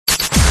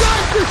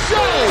the show.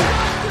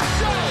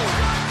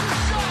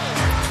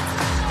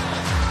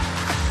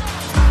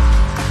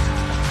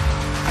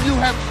 You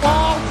have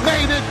all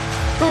made it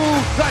to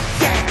the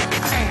dance.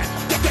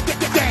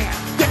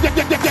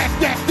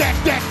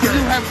 You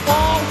have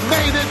all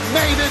made it,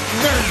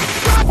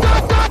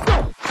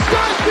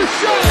 Start the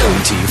show.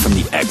 Coming to you from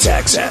the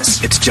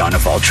X-Axis, it's John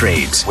of All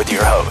Trades with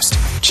your host,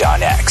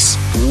 John X.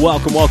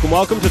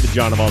 Welcome to the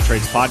John of All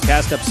Trades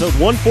podcast, episode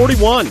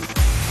 141.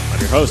 I'm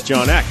your host,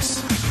 John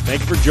X.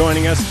 Thank you for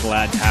joining us.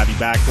 Glad to have you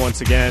back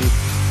once again.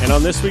 And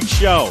on this week's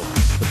show,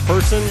 the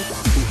person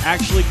who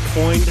actually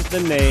coined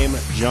the name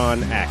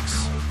John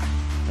X.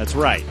 That's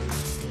right.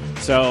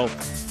 So,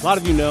 a lot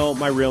of you know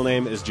my real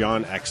name is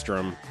John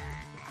Ekstrom.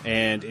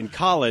 And in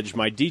college,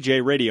 my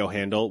DJ radio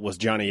handle was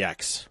Johnny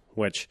X,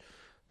 which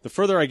the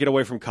further I get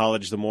away from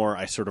college, the more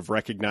I sort of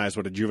recognize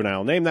what a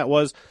juvenile name that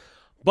was.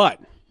 But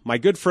my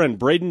good friend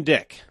Braden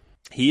Dick,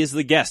 he is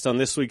the guest on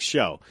this week's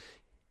show.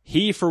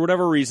 He, for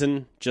whatever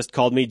reason, just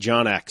called me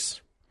John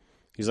X.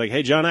 He's like,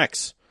 hey, John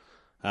X,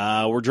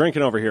 we're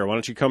drinking over here. Why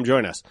don't you come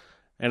join us?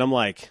 And I'm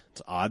like,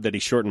 it's odd that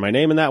he shortened my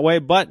name in that way,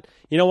 but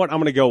you know what? I'm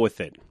going to go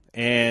with it.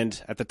 And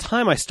at the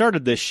time I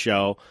started this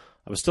show,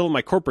 I was still in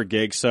my corporate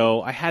gig,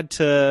 so I had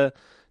to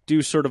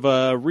do sort of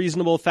a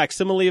reasonable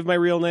facsimile of my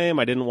real name.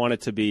 I didn't want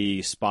it to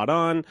be spot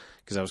on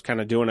because I was kind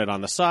of doing it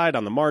on the side,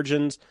 on the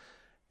margins,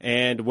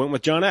 and went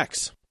with John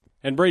X.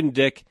 And Braden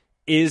Dick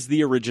is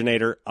the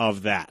originator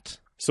of that.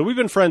 So we've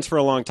been friends for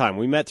a long time.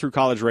 We met through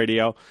college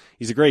radio.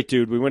 He's a great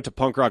dude. We went to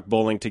punk rock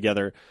bowling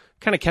together,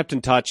 kind of kept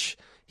in touch.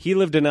 He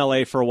lived in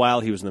LA for a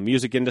while. He was in the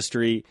music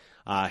industry.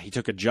 He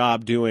took a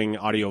job doing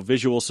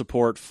audio-visual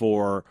support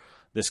for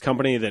this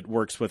company that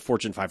works with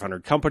Fortune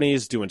 500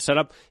 companies, doing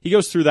setup. He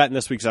goes through that in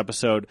this week's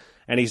episode,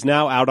 and he's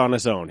now out on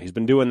his own. He's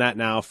been doing that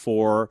now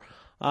for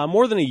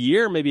more than a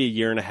year, maybe a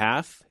year and a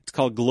half. It's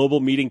called Global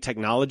Meeting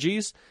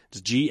Technologies. It's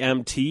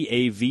gmtav.com.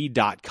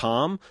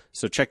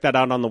 So check that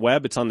out on the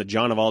web. It's on the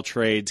John of All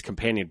Trades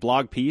companion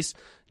blog piece,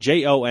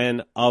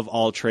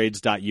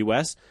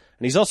 jonofalltrades.us.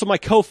 And he's also my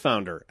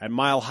co-founder at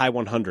Mile High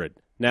 100.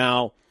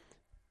 Now,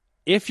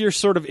 if you're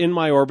sort of in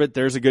my orbit,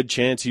 there's a good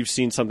chance you've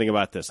seen something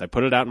about this. I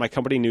put it out in my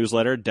company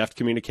newsletter. Deft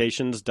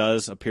Communications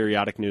does a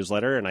periodic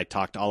newsletter, and I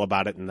talked all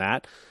about it in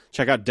that.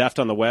 Check out Deft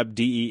on the web,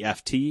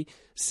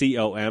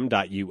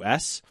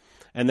 deftcom.us,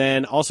 and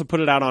then also put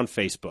it out on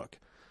Facebook.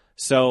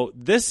 So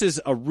this is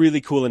a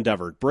really cool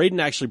endeavor. Braden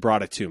actually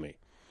brought it to me.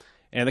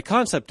 And the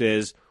concept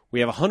is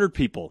we have 100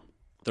 people.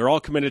 They're all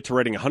committed to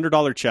writing a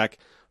 $100 check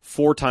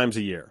 4 times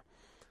a year.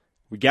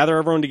 We gather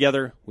everyone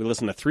together. We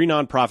listen to 3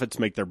 nonprofits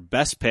make their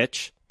best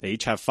pitch. They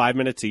each have 5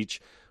 minutes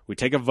each. We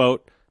take a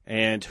vote,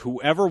 and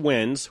whoever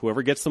wins,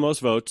 whoever gets the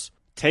most votes,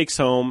 takes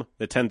home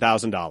the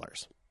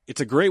 $10,000.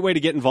 It's a great way to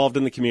get involved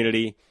in the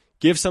community,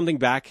 give something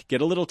back,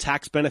 get a little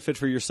tax benefit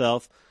for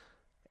yourself,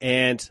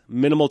 and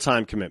minimal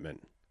time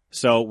commitment.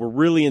 So we're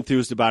really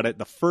enthused about it.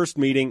 The first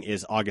meeting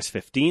is August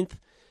 15th.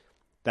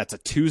 That's a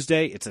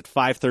Tuesday. It's at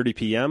 5:30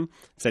 p.m.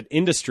 It's at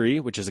Industry,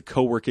 which is a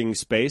co-working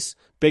space.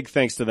 Big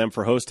thanks to them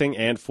for hosting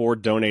and for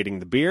donating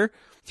the beer.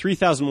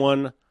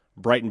 3001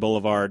 Brighton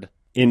Boulevard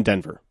in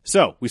Denver.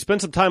 So we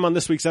spent some time on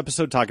this week's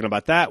episode talking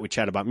about that. We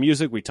chat about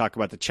music. We talk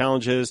about the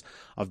challenges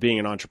of being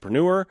an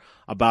entrepreneur,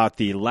 about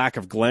the lack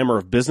of glamour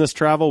of business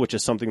travel, which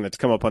is something that's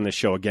come up on this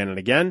show again and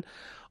again.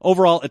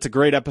 Overall, it's a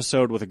great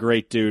episode with a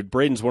great dude.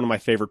 Braden's one of my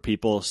favorite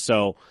people,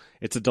 so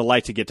it's a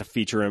delight to get to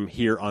feature him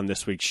here on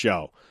this week's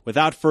show.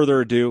 Without further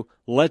ado,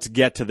 let's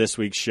get to this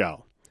week's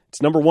show. It's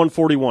number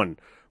 141,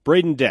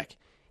 Braden Dick.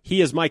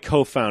 He is my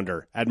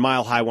co-founder at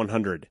Mile High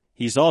 100.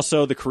 He's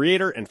also the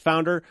creator and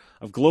founder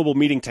of Global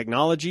Meeting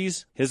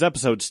Technologies. His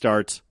episode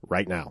starts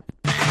right now.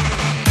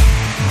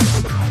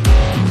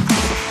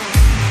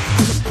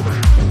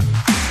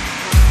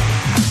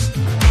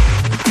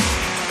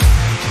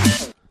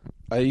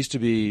 I used to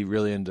be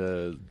really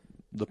into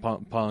the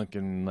punk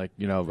and I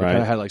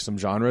Right. had like some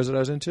genres that I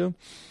was into.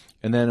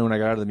 And then when I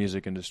got out of the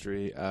music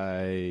industry,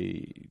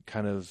 I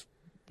kind of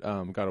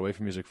got away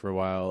from music for a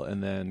while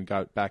and then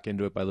got back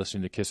into it by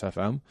listening to Kiss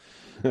FM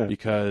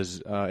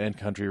because and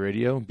country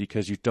radio,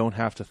 because you don't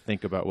have to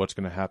think about what's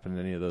going to happen in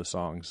any of those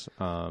songs.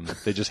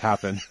 They just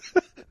happen.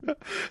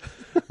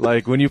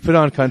 Like when you put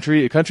on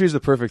country is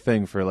the perfect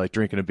thing for like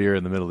drinking a beer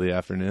in the middle of the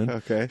afternoon.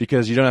 Okay.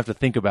 Because you don't have to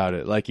think about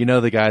it. Like,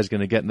 the guy's going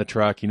to get in the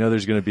truck,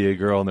 there's going to be a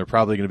girl, and they're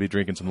probably going to be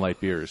drinking some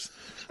light beers.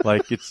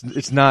 Like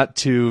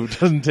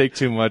doesn't take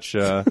too much,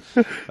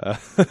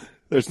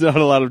 There's not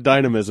a lot of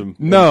dynamism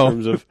in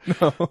terms of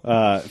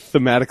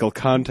thematical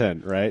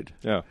content, right?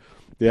 Yeah.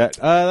 Yeah,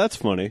 that's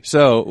funny.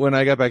 So when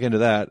I got back into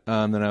that,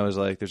 then I was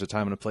like, there's a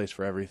time and a place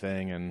for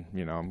everything, and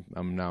I'm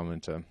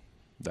into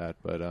that.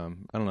 But I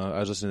don't know. I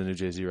was listening to the new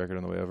Jay-Z record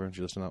on the way over. Did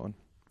you listen to that one?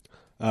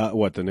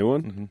 What, the new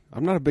one? Mm-hmm.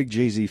 I'm not a big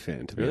Jay-Z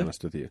fan, to be Really?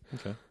 honest with you.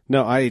 Okay.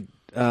 No, I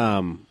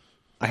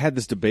had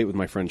this debate with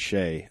my friend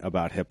Shay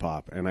about hip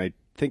hop, and I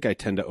think I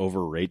tend to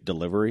overrate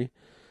delivery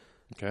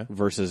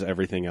versus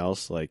everything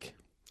else.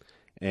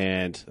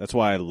 And that's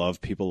why I love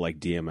people like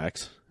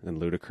DMX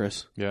and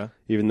Ludacris. Yeah.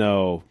 Even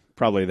though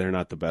probably they're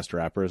not the best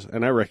rappers.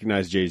 And I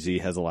recognize Jay-Z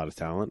has a lot of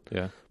talent.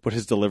 Yeah. But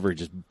his delivery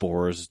just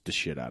bores the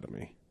shit out of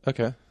me.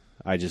 Okay.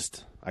 I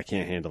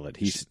can't handle it.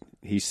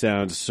 He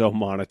sounds so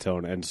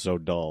monotone and so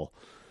dull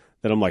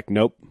that I'm like,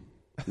 nope,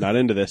 not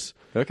into this.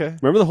 Okay.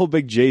 Remember the whole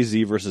big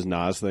Jay-Z versus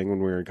Nas thing when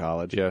we were in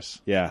college?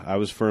 Yes. Yeah, I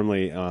was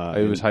firmly...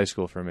 it was high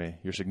school for me.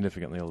 You're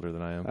significantly older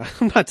than I am.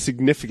 I'm not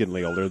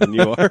significantly older than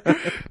you are.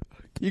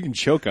 You can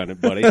choke on it,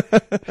 buddy.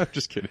 I'm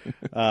just kidding.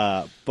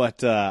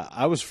 But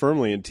I was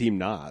firmly in Team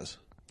Nas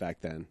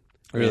back then.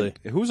 Really?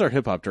 And who was our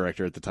hip-hop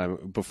director at the time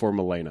before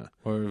Milena?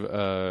 Or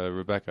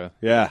Rebecca,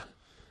 Yeah,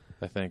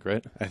 I think,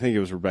 right? I think it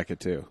was Rebecca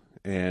too.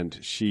 And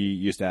she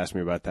used to ask me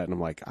about that, and I'm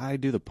like, I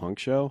do the punk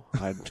show.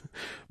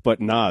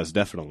 But Nas,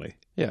 definitely.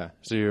 Yeah.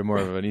 So you're more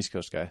of an East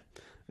Coast guy.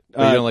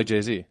 But you don't like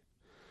Jay-Z?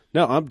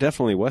 No, I'm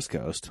definitely West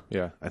Coast,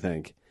 Yeah. I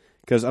think.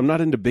 Because I'm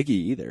not into Biggie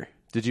either.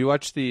 Did you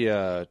watch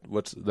the,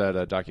 what's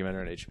that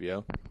documentary on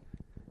HBO?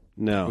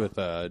 No. With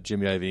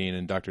Jimmy Iovine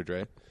and Dr.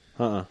 Dre?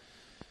 Uh-uh.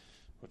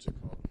 What's it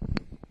called?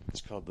 It's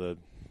called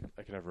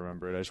I can never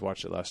remember it. I just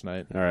watched it last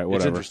night. All right,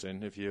 whatever. It's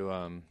interesting if you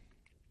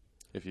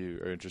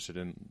are interested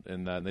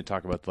in that. And they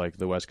talk about like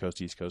the West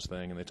Coast, East Coast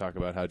thing, and they talk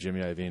about how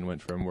Jimmy Iovine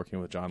went from working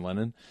with John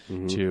Lennon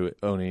to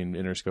owning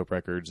Interscope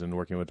Records and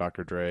working with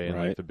Dr. Dre and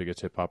like the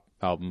biggest hip hop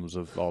albums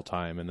of all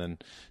time, and then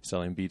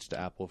selling Beats to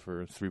Apple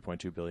for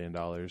 $3.2 billion.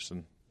 And it's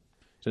an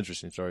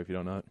interesting story if you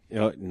don't know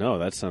it. No,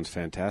 that sounds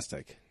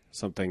fantastic.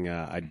 Something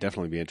I'd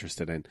definitely be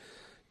interested in.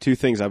 Two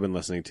things I've been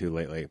listening to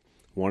lately.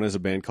 One is a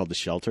band called The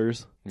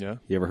Shelters. Yeah.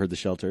 You ever heard The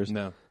Shelters?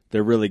 No.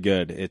 They're really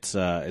good. It's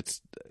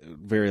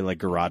very like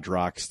garage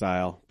rock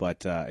style,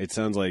 but it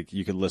sounds like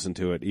you could listen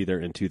to it either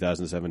in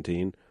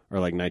 2017 or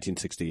like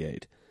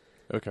 1968.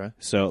 Okay.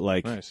 So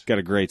like, Nice. Got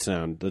a great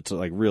sound. That's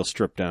like real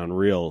stripped down,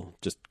 real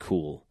just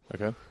cool.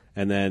 Okay.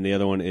 And then the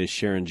other one is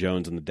Sharon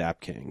Jones and the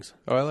Dap Kings.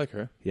 Oh, I like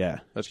her.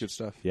 Yeah, That's good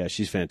stuff. yeah,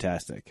 she's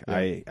fantastic.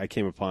 Yeah. I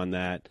came upon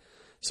that.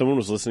 Someone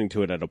was listening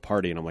to it at a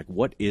party, and I'm like,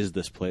 what is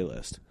this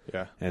playlist?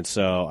 Yeah. And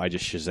so I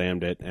just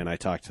Shazammed it, and I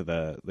talked to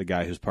the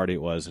guy whose party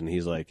it was, and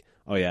he's like,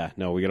 oh, yeah,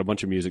 no, we got a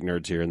bunch of music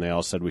nerds here, and they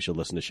all said we should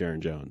listen to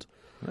Sharon Jones.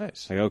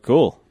 Nice. I go,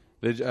 cool.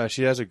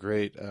 She has a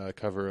great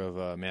cover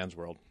of Man's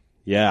World.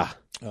 Yeah.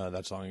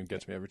 That song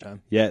gets me every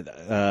time. Yeah,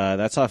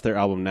 that's off their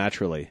album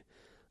Naturally,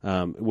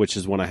 which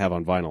is one I have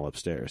on vinyl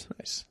upstairs.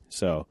 Nice.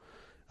 So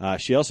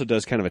she also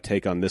does kind of a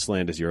take on This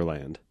Land Is Your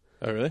Land,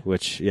 Oh, really?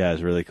 which, yeah,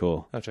 is really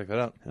cool. I'll check that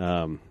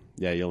out.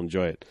 Yeah, you'll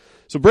enjoy it.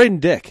 So Braden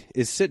Dick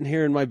is sitting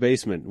here in my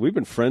basement. We've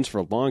been friends for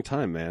a long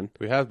time, man.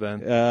 We have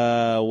been.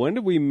 When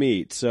did we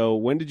meet? So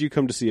when did you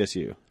come to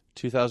CSU?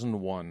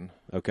 2001.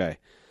 Okay.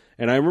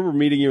 And I remember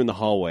meeting you in the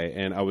hallway,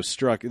 and I was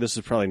struck. This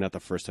is probably not the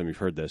first time you've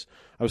heard this.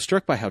 I was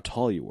struck by how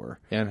tall you were.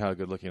 And how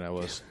good looking I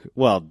was.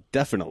 Well,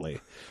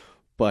 definitely.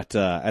 But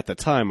at the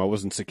time, I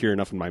wasn't secure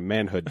enough in my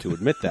manhood to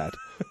admit that.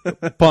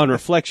 Upon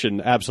reflection,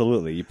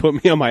 absolutely. You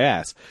put me on my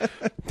ass.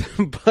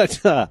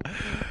 But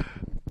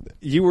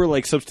you were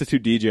like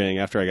substitute DJing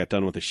after I got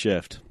done with the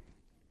shift.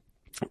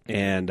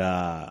 And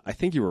I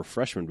think you were a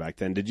freshman back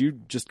then. Did you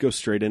just go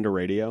straight into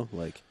radio?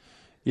 Like,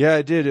 Yeah,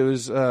 I did. It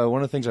was one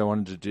of the things I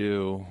wanted to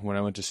do when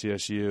I went to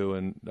CSU,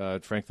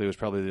 and frankly, it was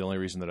probably the only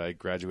reason that I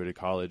graduated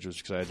college was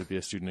because I had to be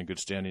a student in good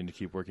standing to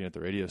keep working at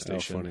the radio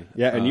station. funny.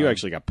 Yeah, and you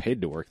actually got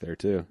paid to work there,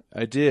 too.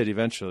 I did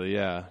eventually,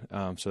 yeah.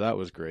 So that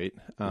was great.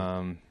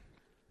 But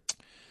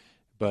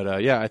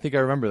yeah, I think I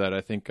remember that.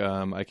 I think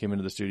I came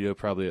into the studio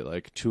probably at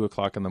like 2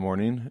 o'clock in the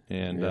morning,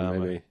 and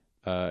maybe.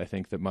 I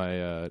think that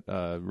my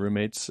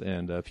roommates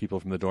and people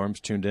from the dorms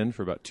tuned in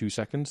for about 2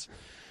 seconds,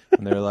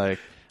 and they were like,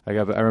 I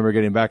remember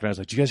getting back, and I was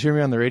like, "Did you guys hear me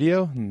on the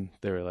radio?" And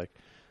they were like,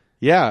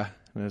 "Yeah."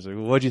 And I was like,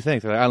 well, "What'd you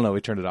think?" They're like, "I don't know. We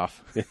turned it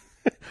off."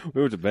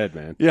 We went to bed,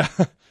 man. Yeah.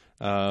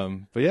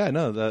 But yeah,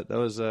 no, that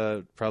was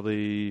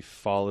probably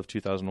fall of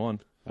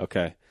 2001.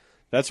 Okay.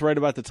 That's right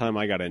about the time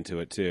I got into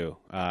it, too.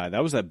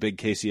 That was that big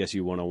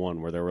KCSU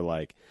 101 where there were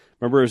like,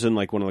 remember it was in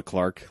like one of the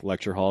Clark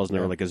lecture halls and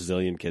there were like a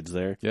zillion kids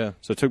there? Yeah.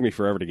 So it took me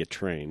forever to get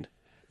trained.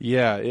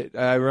 Yeah,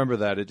 I remember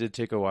that. It did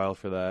take a while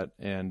for that.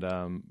 And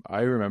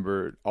I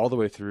remember all the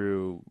way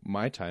through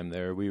my time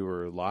there, we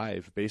were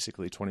live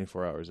basically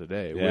 24 hours a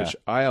day, Yeah. which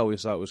I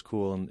always thought was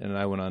cool. And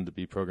I went on to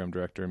be program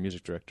director and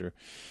music director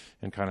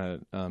and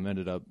kind of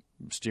ended up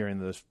steering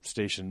the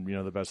station,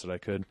 the best that I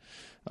could.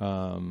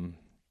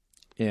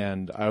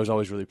 And I was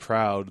always really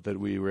proud that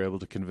we were able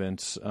to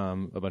convince a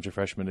bunch of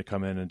freshmen to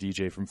come in and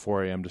DJ from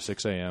 4 a.m. to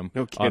 6 a.m.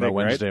 No kidding, on a right?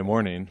 Wednesday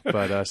morning.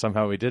 But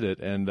somehow we did it,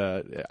 and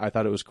I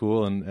thought it was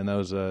cool, and that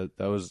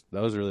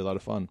was really a lot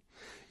of fun.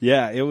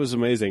 Yeah, it was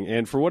amazing.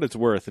 And for what it's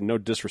worth, and no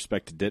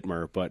disrespect to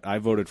Dittmer, but I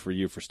voted for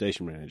you for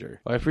station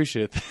manager. I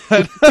appreciate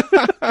that.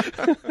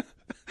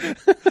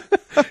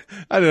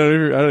 I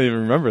don't even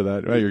remember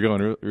that. Right, you're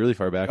going really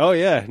far back. Oh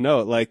yeah,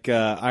 no, like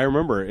I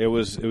remember it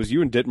was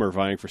you and Dittmer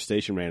vying for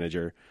station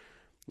manager.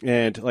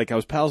 And like I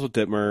was pals with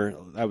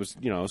Dittmer, I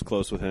was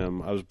close with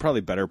him. I was probably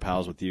better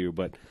pals with you,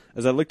 but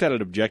as I looked at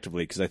it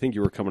objectively, because I think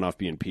you were coming off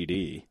being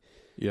PD,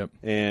 Yep.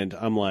 and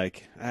I'm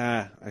like,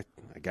 I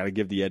got to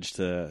give the edge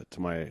to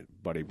my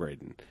buddy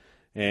Braden,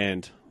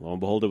 And lo and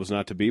behold, it was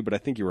not to be, but I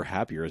think you were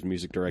happier as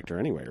music director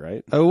anyway,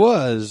 right? I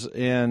was,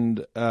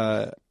 and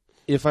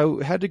if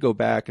I had to go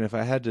back and if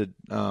I had to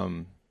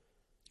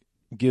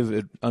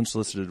give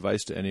unsolicited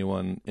advice to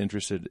anyone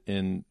interested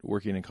in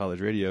working in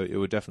college radio, it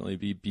would definitely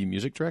be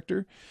music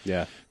director.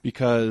 Yeah.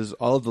 Because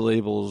all of the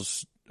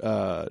labels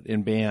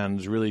in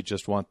bands really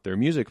just want their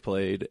music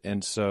played,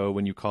 and so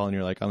when you call and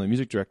you're like, I'm the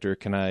music director,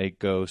 can I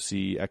go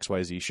see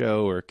XYZ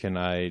show, or can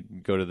I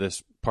go to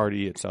this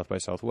party at South by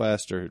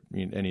Southwest, or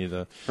any of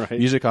the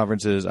music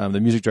conferences, the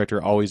music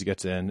director always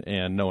gets in,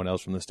 and no one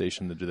else from the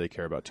station do they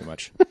care about too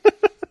much.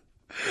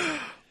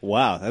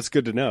 Wow, that's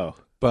good to know.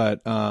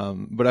 But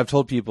I've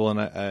told people,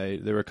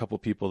 and there were a couple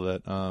people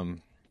that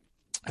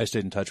I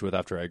stayed in touch with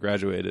after I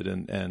graduated,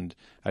 and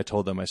I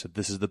told them, I said,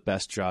 this is the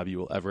best job you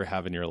will ever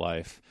have in your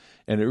life.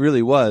 And it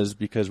really was,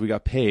 because we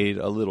got paid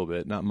a little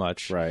bit, not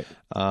much, right?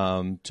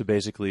 To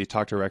basically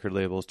talk to record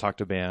labels, talk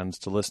to bands,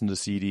 to listen to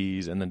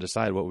CDs, and then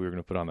decide what we were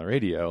going to put on the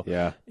radio.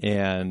 Yeah.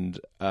 And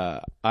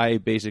I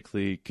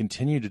basically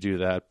continue to do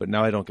that, but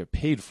now I don't get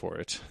paid for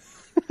it.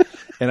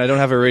 And I don't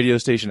have a radio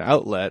station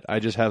outlet. I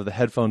just have the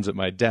headphones at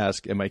my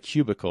desk in my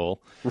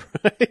cubicle.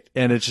 Right.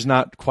 And it's just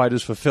not quite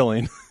as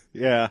fulfilling.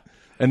 Yeah.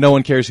 And no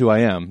one cares who I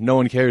am. No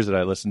one cares that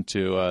I listen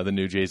to the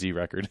new Jay-Z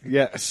record.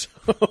 Yeah.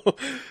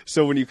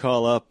 So when you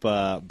call up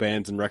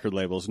bands and record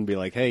labels and be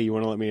like, hey, you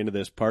want to let me into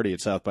this party at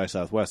South by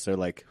Southwest? They're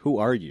like, who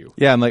are you?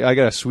 Yeah, I'm like, I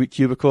got a sweet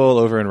cubicle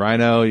over in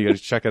Rhino. You got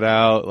to check it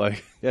out.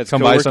 Like, yeah, it's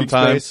come by co-working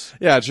sometime. space.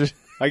 Yeah, it's just,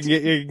 I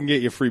can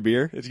get you free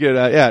beer. it's good.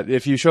 Yeah,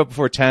 if you show up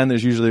before 10,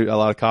 there's usually a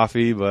lot of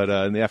coffee, but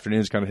in the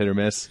afternoon, it's kind of hit or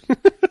miss.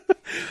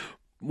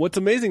 What's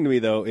amazing to me,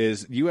 though,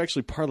 is you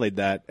actually parlayed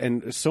that,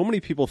 and so many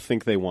people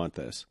think they want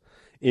this,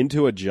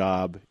 into a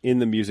job in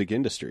the music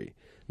industry.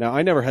 Now,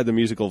 I never had the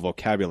musical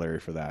vocabulary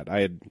for that. I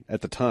had,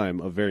 at the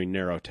time, a very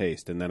narrow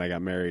taste, and then I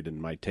got married,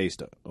 and my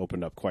taste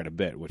opened up quite a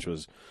bit, which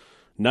was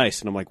nice.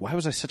 And I'm like, why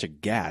was I such a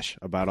gash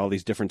about all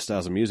these different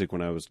styles of music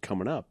when I was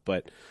coming up?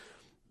 But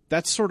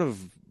that's sort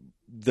of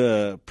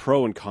the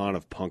pro and con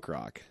of punk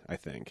rock, I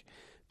think,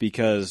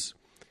 because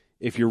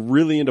if you're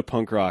really into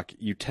punk rock,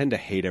 you tend to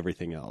hate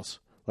everything else,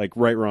 like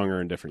right, wrong,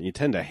 or indifferent. You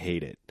tend to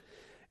hate it.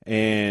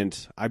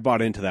 And I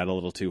bought into that a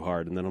little too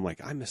hard, and then I'm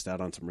like, I missed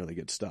out on some really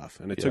good stuff.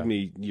 And it took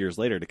me years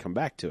later to come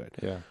back to it.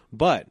 Yeah.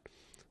 But,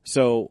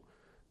 so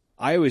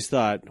I always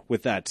thought,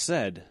 with that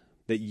said,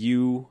 that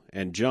you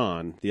and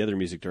John, the other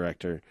music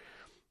director,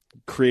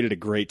 created a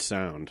great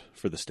sound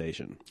for the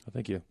station. Oh,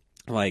 thank you.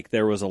 Like,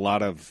 there was a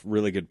lot of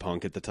really good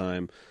punk at the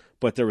time,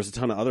 but there was a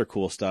ton of other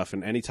cool stuff,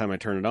 and anytime I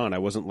turned it on, I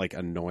wasn't, like,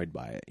 annoyed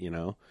by it, you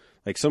know?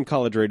 Like, some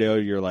college radio,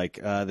 you're like,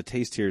 the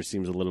taste here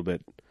seems a little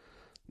bit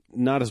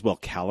not as well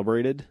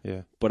calibrated.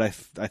 Yeah. But I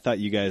thought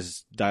you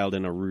guys dialed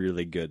in a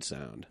really good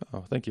sound.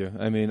 Oh, thank you.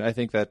 I mean, I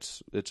think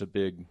it's a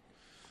big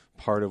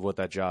part of what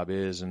that job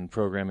is, and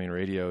programming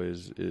radio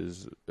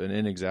is an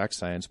inexact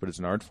science, but it's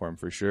an art form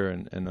for sure.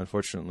 And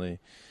unfortunately,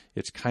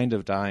 it's kind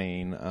of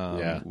dying.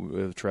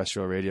 With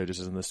terrestrial radio,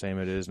 just isn't the same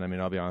it is. And I mean,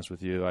 I'll be honest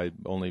with you, I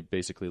only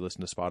basically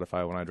listen to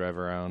Spotify when I drive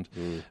around.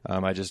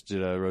 I just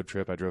did a road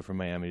trip. I drove from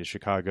Miami to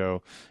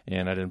Chicago,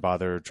 and I didn't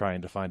bother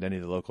trying to find any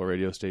of the local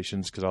radio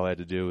stations because all I had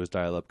to do was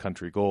dial up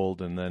Country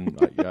Gold, and then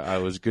I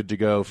was good to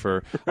go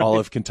for all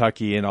of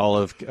Kentucky and all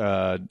of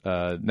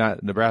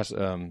not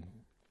Nebraska.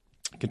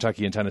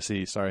 Kentucky and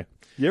Tennessee, sorry.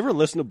 You ever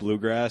listen to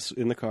bluegrass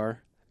in the car?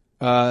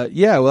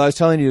 Yeah, well, I was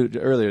telling you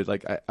earlier,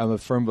 like, I'm a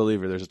firm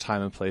believer there's a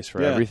time and place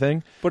for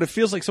everything. But it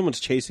feels like someone's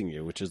chasing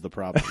you, which is the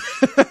problem.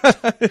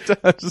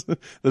 It does.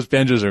 Those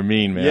banjos are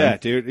mean, man. Yeah,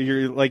 dude.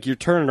 You're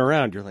turning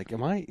around. You're like,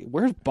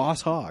 where's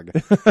Boss Hogg?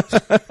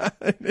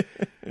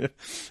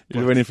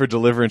 You're waiting for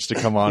Deliverance to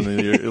come on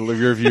and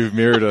your view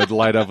mirror to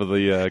light up with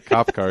the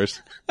cop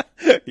cars.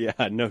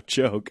 Yeah, no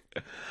joke.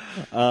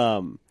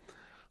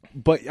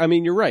 But I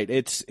mean, you're right.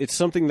 It's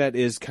something that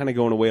is kind of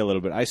going away a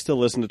little bit. I still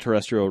listen to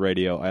terrestrial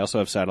radio. I also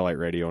have satellite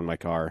radio in my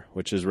car,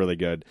 which is really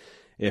good.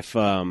 If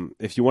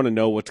you want to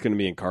know what's going to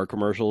be in car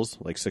commercials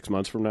like 6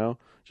 months from now,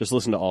 just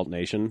listen to Alt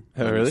Nation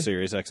on really?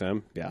 Sirius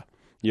XM. Yeah,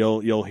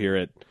 you'll hear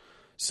it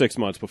 6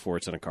 months before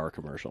it's in a car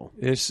commercial.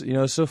 It's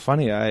it's so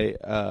funny.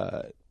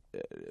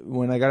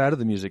 When I got out of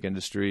the music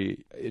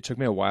industry, it took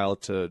me a while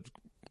to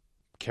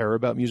care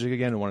about music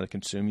again and want to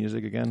consume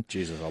music again.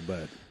 Jesus, I'll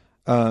bet.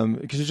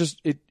 Because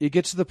it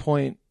gets to the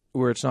point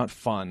where it's not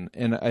fun,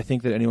 and I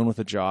think that anyone with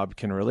a job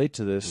can relate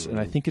to this. And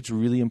I think it's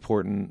really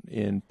important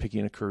in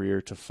picking a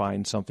career to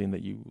find something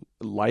that you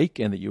like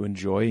and that you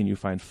enjoy and you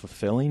find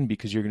fulfilling,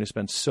 because you're going to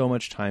spend so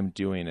much time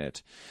doing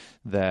it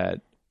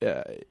that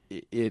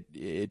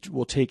it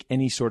will take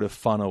any sort of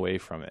fun away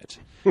from it.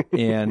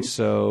 And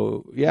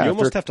so, yeah, you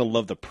almost have to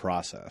love the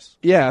process.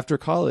 Yeah, after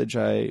college,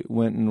 I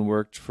went and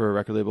worked for a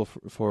record label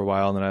for a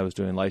while, and then I was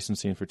doing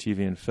licensing for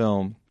TV and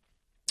film.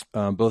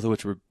 Both of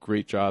which were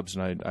great jobs,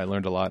 and I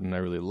learned a lot, and I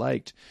really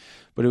liked.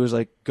 But it was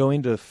like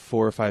going to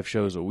 4 or 5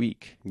 shows a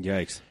week.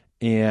 Yikes.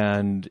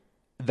 And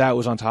that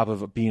was on top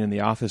of being in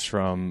the office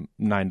from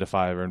 9 to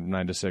 5 or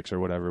 9 to 6 or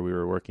whatever we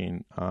were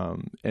working.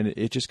 And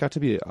it just got to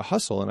be a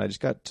hustle, and I just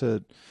got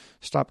to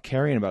stop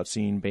caring about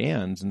seeing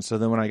bands. And so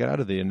then when I got out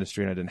of the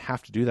industry and I didn't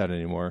have to do that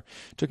anymore,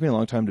 it took me a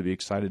long time to be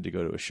excited to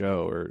go to a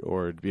show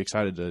or to be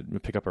excited to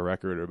pick up a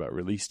record or about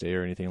release day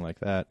or anything like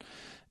that.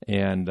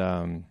 And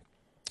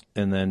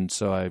then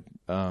so I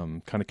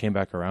kind of came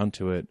back around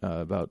to it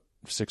about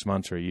 6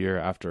 months or a year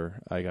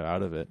after I got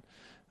out of it.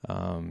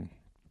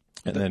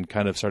 And then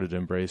kind of started to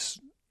embrace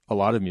a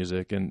lot of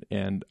music,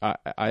 and I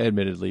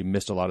admittedly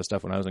missed a lot of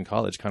stuff when I was in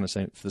college, kind of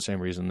for the same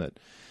reason that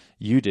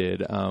you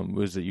did,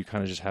 was that you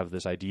kind of just have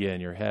this idea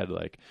in your head,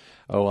 like,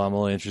 oh, well, I'm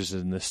only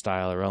interested in this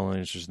style, or I'm only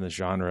interested in this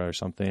genre or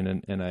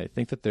something, and I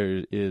think that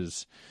there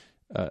is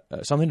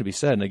something to be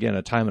said, and again,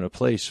 a time and a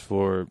place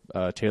for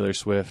Taylor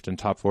Swift and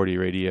Top 40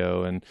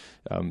 radio, and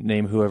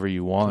name whoever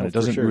you want. It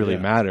doesn't really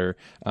matter.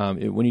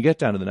 When you get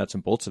down to the nuts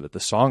and bolts of it, the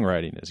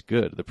songwriting is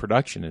good, the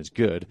production is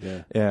good,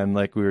 and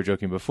like we were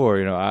joking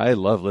before, I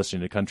love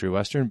listening to country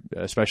western,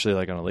 especially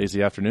like on a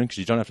lazy afternoon, because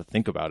you don't have to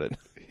think about it.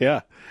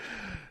 Yeah.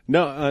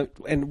 No,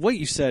 and what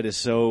you said is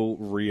so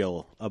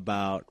real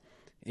about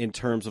in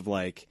terms of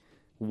like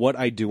what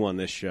I do on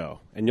this show,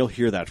 and you'll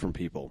hear that from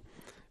people,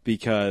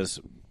 because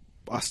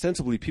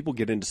ostensibly people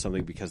get into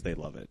something because they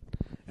love it,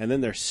 and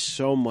then there's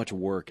so much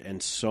work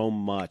and so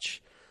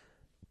much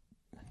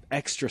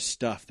extra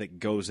stuff that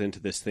goes into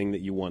this thing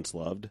that you once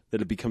loved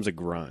that it becomes a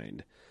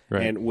grind.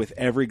 Right. And with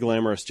every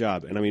glamorous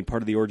job, and I mean,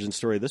 part of the origin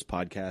story of this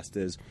podcast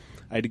is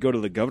I had to go to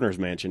the governor's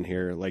mansion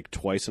here like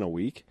twice in a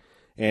week,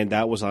 and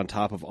that was on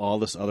top of all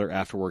this other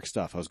after work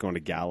stuff. I was going to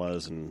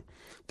galas and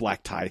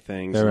black tie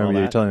things. I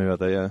remember you telling me about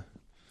that. Yeah.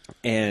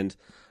 And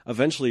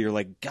eventually you're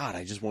like, God,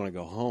 I just want to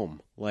go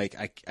home. Like,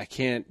 I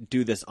can't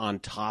do this on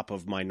top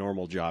of my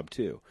normal job,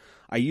 too.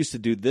 I used to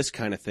do this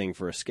kind of thing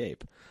for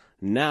escape.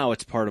 Now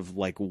it's part of,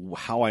 like,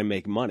 how I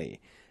make money.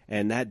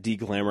 And that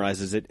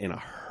deglamorizes it in a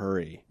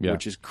hurry,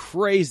 which is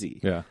crazy.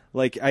 Yeah.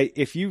 Like,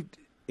 if you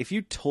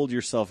told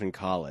yourself in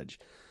college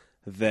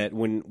that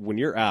when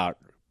you're out,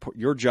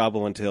 your job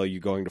will entail you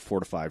going to 4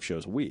 to 5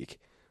 shows a week,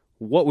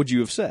 what would you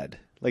have said?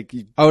 Like,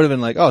 I would have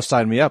been like, "Oh,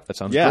 sign me up. That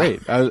sounds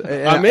great."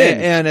 I'm in.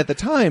 And at the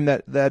time,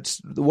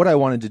 that's what I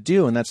wanted to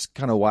do, and that's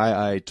kind of why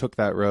I took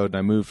that road. And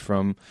I moved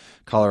from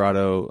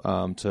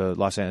Colorado to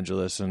Los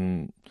Angeles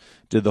and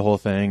did the whole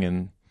thing,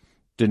 and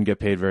didn't get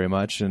paid very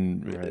much.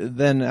 And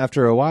then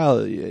after a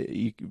while,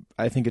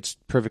 I think it's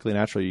perfectly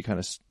natural. You kind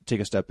of take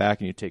a step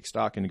back and you take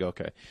stock and you go,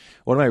 "Okay,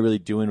 what am I really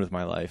doing with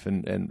my life,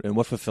 and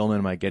what fulfillment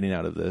am I getting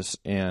out of this?"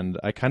 And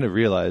I kind of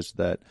realized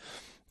that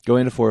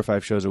going to 4 or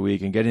 5 shows a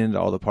week and getting into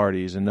all the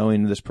parties and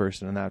knowing this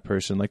person and that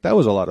person, like, that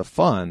was a lot of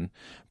fun.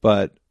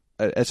 But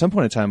at some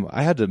point in time,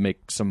 I had to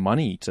make some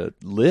money to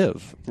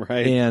live.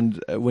 Right. And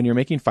when you're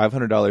making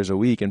 $500 a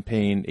week and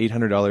paying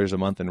 $800 a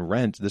month in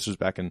rent, this was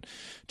back in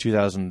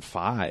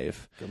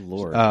 2005. Good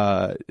Lord.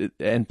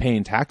 And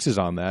paying taxes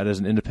on that as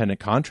an independent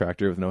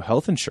contractor with no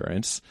health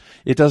insurance,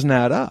 it doesn't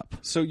add up.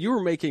 So you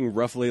were making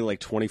roughly like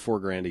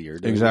 $24,000 a year.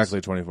 Exactly,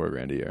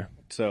 $24,000 a year.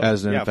 So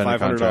as an independent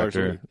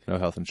contractor, no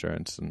health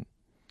insurance, and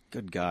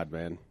good God,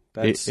 man.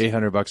 That's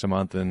 $800 a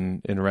month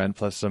in rent,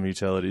 plus some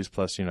utilities,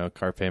 plus,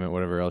 car payment,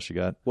 whatever else you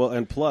got. Well,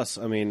 and plus,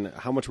 I mean,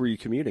 how much were you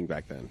commuting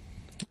back then?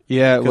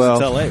 Yeah, well,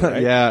 it's LA,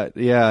 right?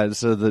 yeah.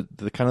 So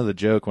the kind of the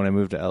joke when I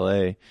moved to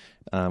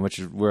LA, which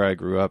is where I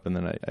grew up, and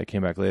then I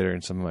came back later,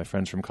 and some of my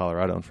friends from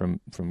Colorado and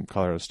from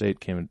Colorado State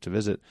came to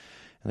visit,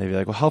 and they'd be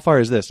like, "Well, how far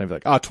is this?" And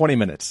I'd be like, 20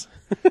 minutes.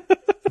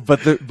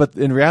 But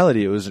in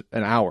reality, it was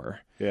an hour.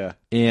 Yeah.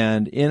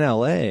 And in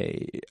LA,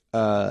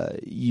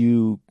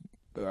 you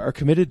are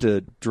committed to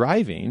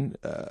driving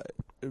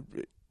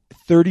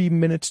 30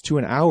 minutes to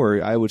an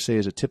hour, I would say,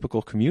 is a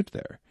typical commute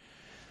there.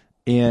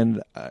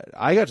 And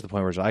I got to the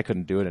point where I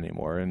couldn't do it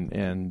anymore.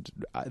 And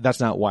that's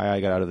not why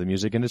I got out of the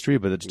music industry,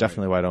 but it's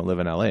definitely why I don't live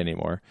in LA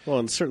anymore. Well,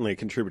 and certainly a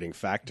contributing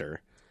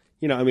factor.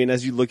 I mean,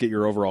 as you look at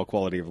your overall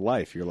quality of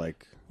life, you're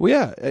like...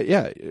 Well,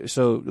 yeah.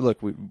 So,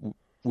 look,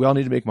 we all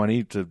need to make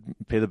money to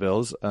pay the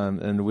bills,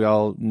 and we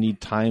all need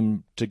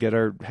time to get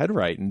our head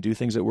right and do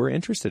things that we're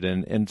interested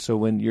in. And so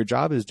when your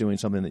job is doing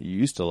something that you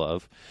used to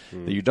love,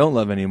 that you don't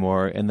love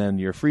anymore, and then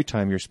your free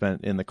time you're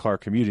spent in the car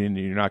commuting, and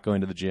you're not going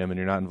to the gym, and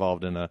you're not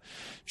involved in a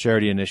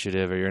charity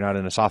initiative, or you're not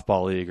in a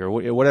softball league, or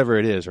whatever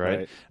it is,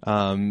 right?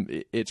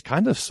 It's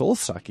kind of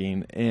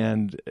soul-sucking,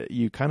 and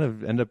you kind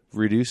of end up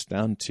reduced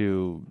down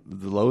to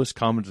the lowest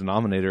common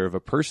denominator of a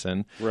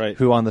person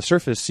who on the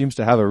surface seems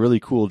to have a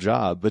really cool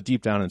job, but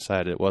deep down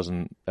inside it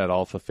wasn't at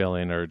all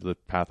fulfilling or the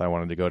path I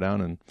wanted to go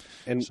down.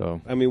 And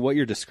so, I mean, what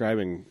you're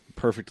describing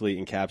perfectly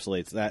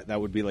encapsulates that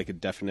would be like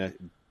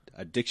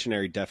a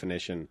dictionary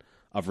definition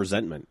of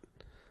resentment.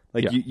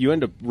 Like you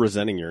end up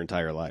resenting your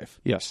entire life.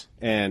 Yes.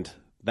 And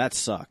that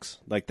sucks.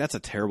 Like, that's a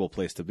terrible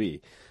place to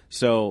be.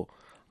 So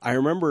I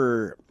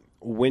remember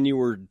when you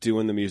were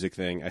doing the music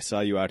thing, I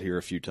saw you out here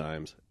a few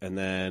times, and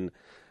then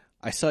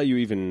I saw you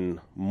even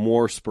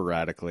more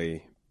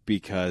sporadically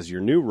because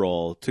your new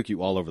role took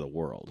you all over the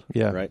world.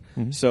 Yeah. Right?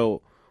 Mm-hmm.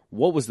 So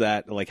what was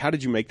that like? How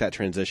did you make that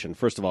transition?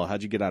 First of all,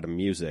 how'd you get out of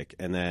music?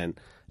 And then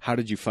how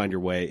did you find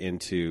your way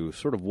into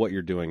sort of what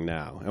you're doing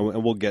now?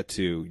 And we'll get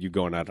to you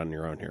going out on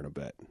your own here in a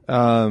bit.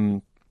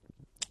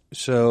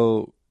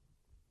 So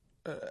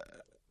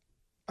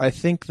I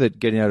think that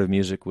getting out of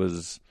music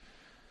wasn't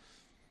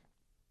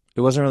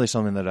really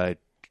something that I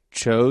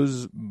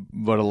chose,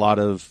 but a lot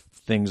of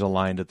things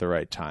aligned at the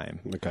right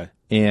time. Okay.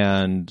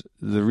 And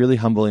the really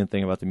humbling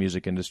thing about the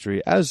music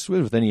industry, as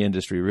with any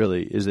industry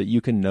really, is that you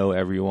can know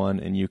everyone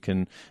and you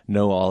can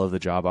know all of the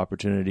job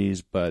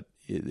opportunities, but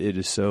it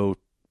is so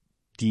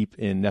deep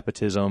in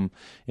nepotism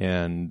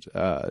and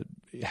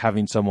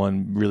having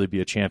someone really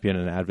be a champion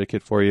and an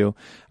advocate for you.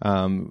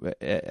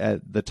 At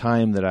the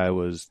time that I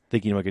was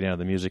thinking about getting out of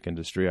the music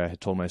industry, I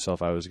had told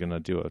myself I was going to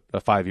do a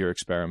 5-year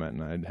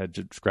experiment, and I had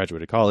just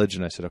graduated college,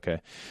 and I said, okay,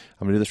 I'm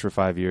going to do this for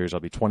 5 years.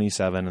 I'll be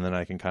 27, and then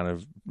I can kind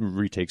of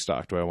retake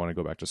stock. Do I want to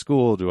go back to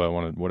school? Do I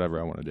want to, whatever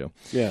I want to do?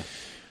 Yeah.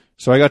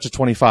 So I got to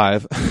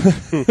 25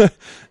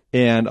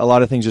 and a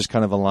lot of things just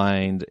kind of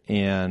aligned,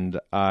 and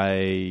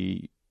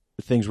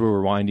things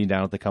were winding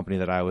down at the company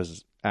that I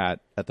was at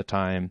the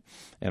time,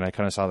 and I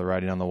kind of saw the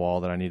writing on the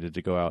wall that I needed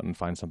to go out and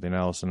find something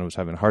else, and I was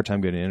having a hard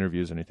time getting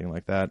interviews or anything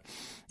like that.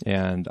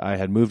 And I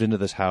had moved into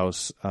this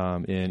house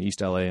in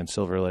East LA in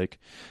Silver Lake,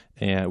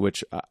 and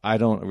which I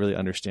don't really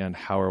understand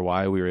how or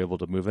why we were able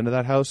to move into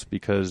that house,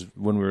 because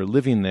when we were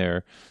living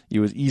there, it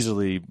was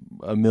easily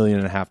 $1.5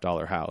 million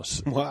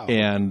house. Wow.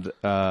 And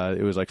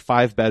it was like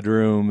 5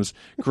 bedrooms,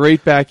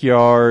 great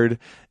backyard,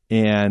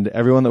 and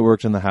everyone that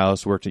worked in the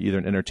house worked either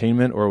in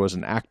entertainment or was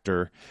an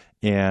actor.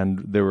 And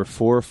there were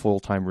 4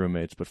 full-time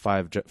roommates, but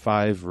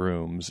 5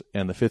 rooms.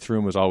 And the 5th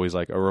room was always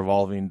like a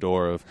revolving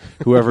door of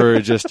whoever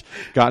had just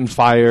gotten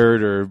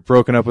fired or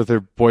broken up with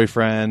their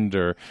boyfriend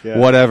or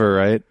whatever,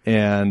 right?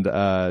 And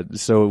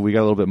so we got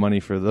a little bit of money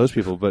for those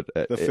people. But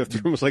the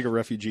 5th room was like a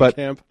refugee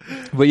camp.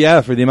 But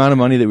yeah, for the amount of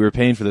money that we were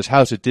paying for this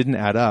house, it didn't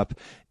add up.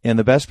 And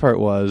the best part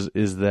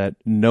is that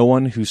no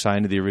one who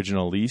signed the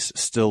original lease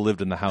still lived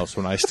in the house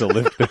when I still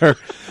lived there.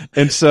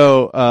 And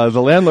so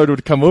the landlord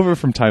would come over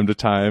from time to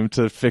time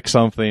to fix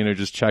something or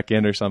just check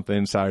in or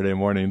something Saturday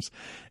mornings.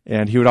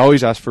 And he would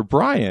always ask for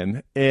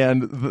Brian.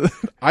 And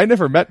I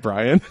never met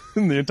Brian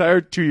in the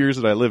entire 2 years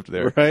that I lived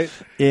there. Right.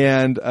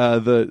 And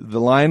the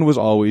line was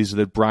always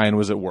that Brian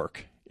was at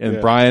work. And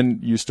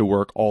Brian used to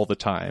work all the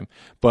time.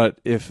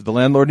 But if the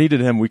landlord needed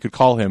him, we could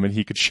call him and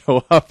he could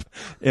show up.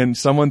 And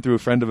someone through a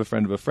friend of a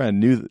friend of a friend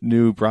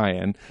knew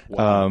Brian.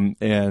 Wow.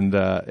 And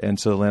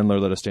so the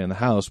landlord let us stay in the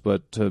house.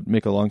 But to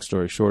make a long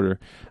story shorter,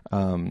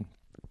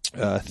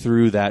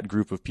 through that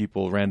group of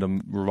people,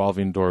 random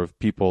revolving door of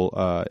people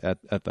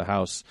at the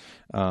house,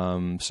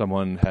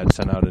 someone had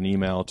sent out an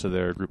email to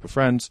their group of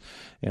friends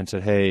and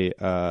said, hey,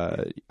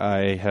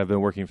 I have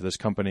been working for this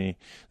company,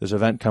 this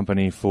event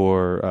company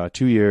for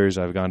 2 years.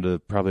 I've gone to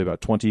probably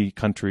about 20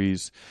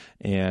 countries,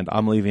 and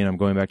I'm leaving. I'm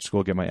going back to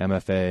school, get my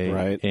MFA.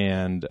 Right.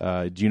 And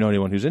do you know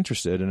anyone who's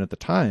interested? And at the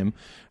time,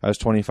 I was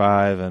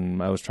 25,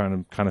 and I was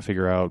trying to kind of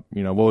figure out,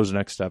 what was the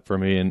next step for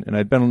me. And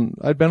I'd been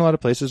a lot of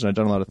places, and I'd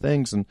done a lot of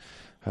things, and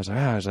I was like,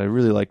 I'd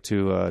really like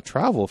to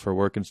travel for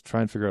work and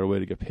try and figure out a way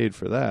to get paid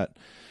for that.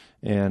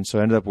 And so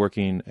I ended up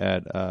working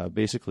at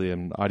basically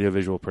an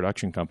audiovisual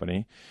production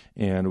company,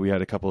 and we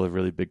had a couple of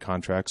really big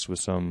contracts with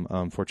some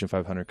Fortune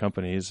 500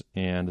 companies,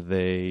 and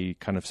they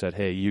kind of said,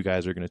 hey, you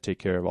guys are going to take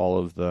care of all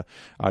of the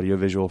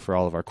audiovisual for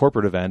all of our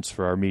corporate events,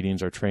 for our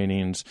meetings, our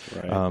trainings,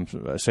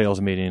 right. Sales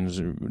meetings.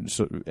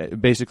 So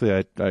basically,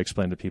 I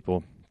explained to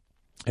people,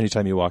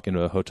 anytime you walk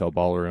into a hotel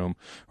ballroom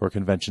or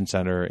convention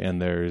center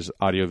and there's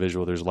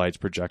audiovisual, there's lights,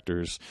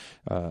 projectors,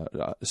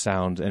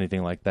 sound,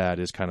 anything like that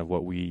is kind of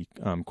what we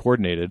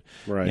coordinated.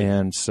 Right.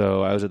 And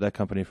so I was at that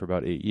company for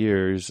about 8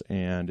 years,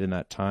 and in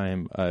that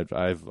time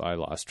I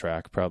lost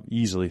track, probably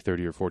easily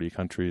 30 or 40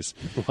 countries.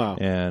 Wow.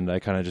 And I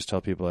kind of just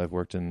tell people I've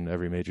worked in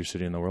every major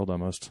city in the world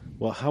almost.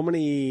 Well, how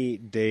many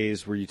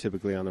days were you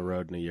typically on the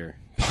road in a year?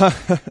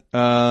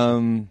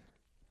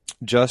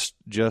 Just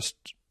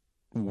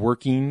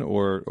working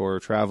or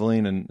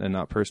traveling and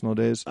not personal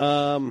days?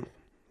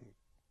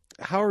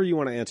 However you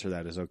want to answer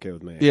that is okay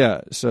with me. Yeah.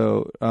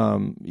 So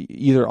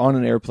either on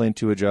an airplane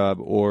to a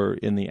job or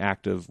in the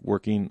act of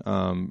working,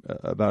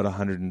 about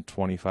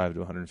 125 to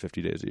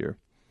 150 days a year.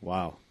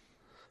 Wow.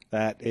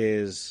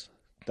 That's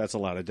a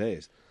lot of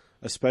days,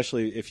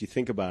 especially if you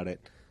think about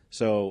it.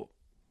 So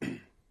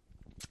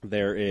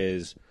there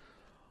is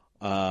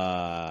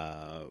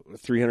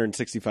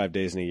 365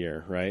 days in a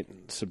year, right?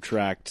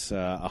 Subtract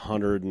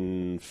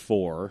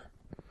 104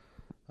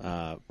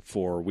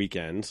 for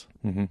weekends,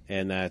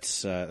 and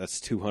that's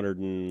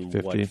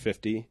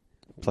 250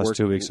 plus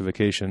 2 weeks of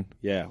vacation.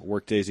 Yeah,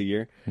 work days a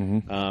year.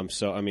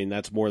 So I mean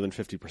that's more than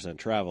 50%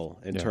 travel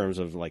in terms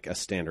of like a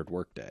standard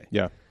work day.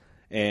 Yeah,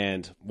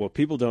 and what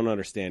people don't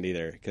understand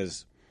either,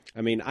 because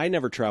I mean I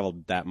never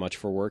traveled that much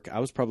for work.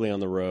 I was probably on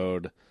the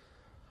road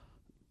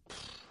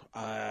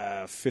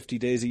 50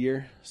 days a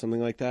year,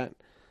 something like that.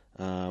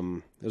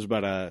 It was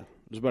about a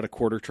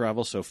quarter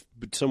travel, so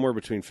somewhere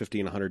between 50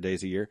 and 100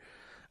 days a year.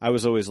 I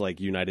was always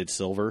like United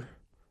Silver.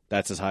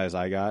 That's as high as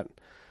I got.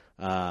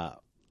 But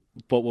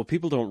what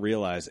people don't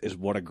realize is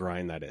what a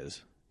grind that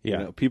is. You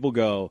know, people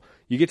go,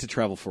 you get to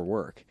travel for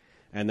work,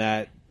 and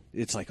that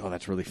it's like, oh,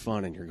 that's really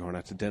fun, and you're going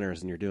out to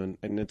dinners, and you're doing,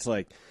 and it's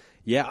like,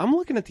 yeah, I'm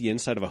looking at the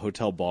inside of a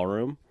hotel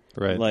ballroom,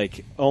 Right.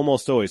 like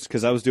almost always,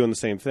 because I was doing the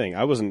same thing.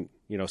 I wasn't,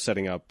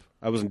 setting up,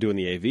 I wasn't doing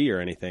the AV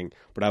or anything,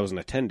 but I was an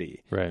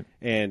attendee, Right.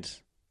 and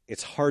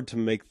it's hard to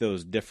make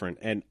those different.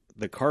 And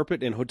the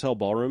carpet in hotel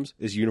ballrooms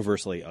is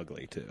universally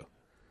ugly too.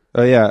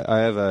 Oh yeah, I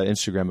have an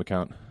Instagram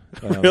account.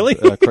 Really?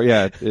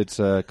 Yeah, it's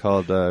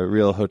called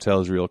Real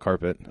Hotels, Real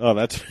Carpet. Oh,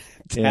 that's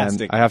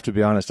fantastic. And I have to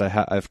be honest,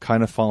 I've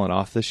kind of fallen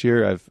off this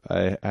year.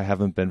 I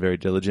haven't been very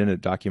diligent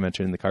at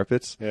documenting the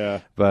carpets.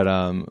 Yeah. But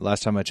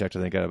last time I checked,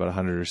 I think I had about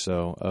 100 or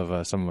so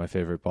of some of my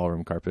favorite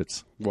ballroom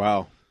carpets.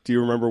 Wow. Do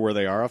you remember where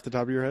they are off the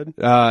top of your head?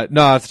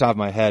 No, off the top of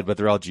my head, but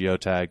they're all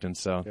geotagged, and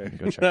so you can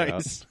go check it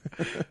out.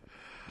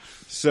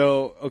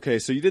 So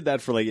you did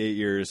that for like 8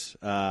 years.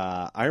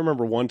 I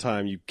remember one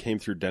time you came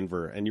through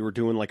Denver and you were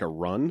doing like a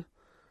run.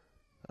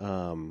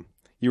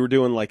 You were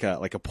doing like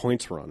a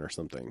points run or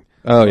something.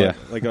 Oh, yeah.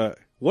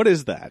 What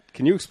is that?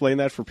 Can you explain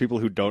that for people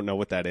who don't know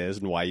what that is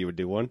and why you would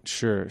do one?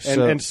 Sure.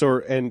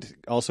 And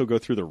also go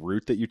through the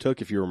route that you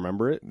took if you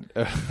remember it.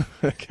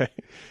 Okay.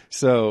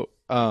 So,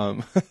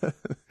 I'm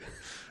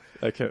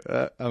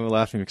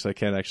laughing because I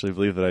can't actually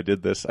believe that I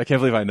did this. I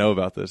can't believe I know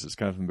about this. It's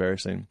kind of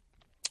embarrassing.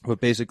 But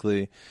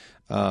basically,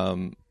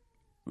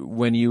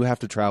 when you have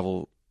to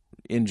travel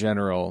in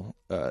general,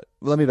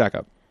 let me back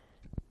up.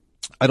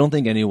 I don't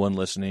think anyone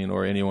listening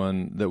or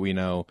anyone that we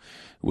know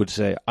would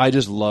say, I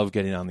just love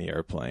getting on the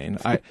airplane.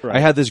 Right. I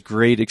had this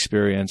great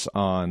experience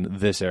on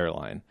this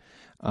airline.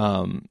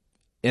 And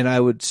I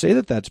would say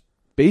that that's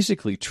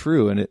basically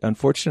true. And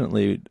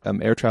unfortunately,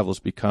 air travel has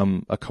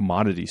become a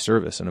commodity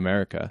service in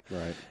America.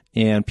 Right.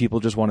 And people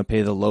just want to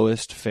pay the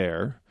lowest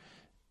fare,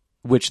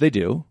 which they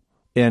do.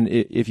 And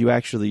if you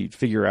actually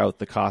figure out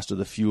the cost of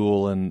the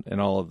fuel and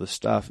all of the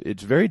stuff,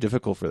 it's very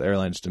difficult for the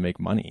airlines to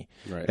make money.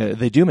 Right.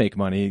 They do make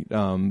money,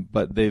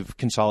 but they've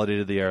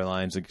consolidated the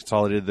airlines and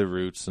consolidated the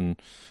routes and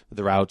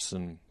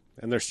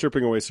they're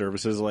stripping away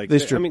services. Like they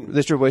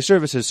strip away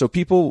services. So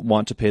people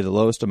want to pay the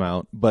lowest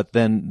amount, but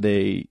then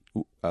they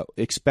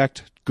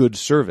expect good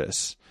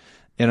service.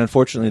 And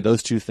unfortunately,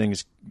 those two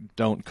things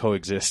don't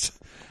coexist.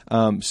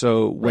 They're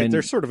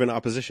sort of in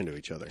opposition to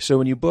each other. So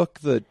when you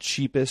book the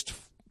cheapest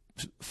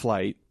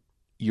flight,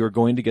 you're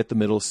going to get the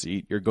middle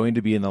seat, you're going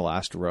to be in the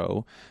last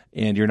row,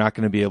 and you're not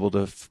going to be able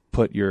to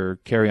put your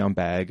carry-on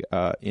bag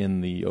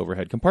in the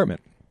overhead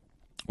compartment.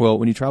 Well,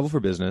 when you travel for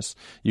business,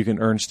 you can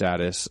earn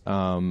status,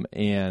 and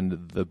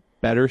the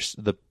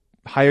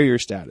higher your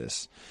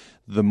status,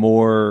 the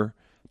more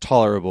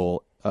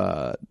tolerable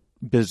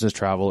business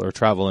travel or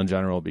travel in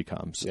general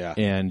becomes. Yeah.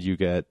 And you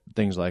get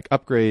things like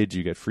upgrades,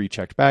 you get free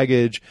checked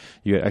baggage,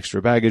 you get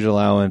extra baggage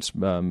allowance,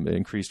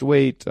 increased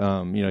weight,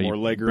 more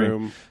leg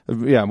room.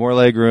 Yeah, more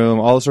leg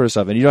room, all this sort of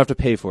stuff. And you don't have to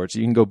pay for it. So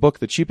you can go book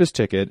the cheapest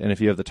ticket, and if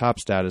you have the top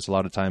status, a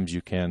lot of times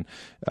you can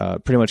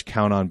pretty much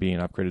count on being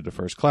upgraded to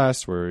first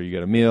class, where you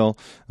get a meal,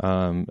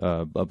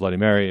 a Bloody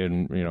Mary,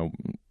 and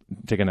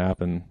take a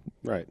nap, and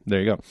right. There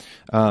you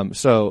go.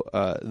 So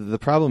the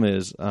problem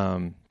is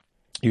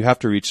you have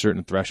to reach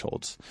certain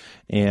thresholds,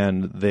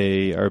 and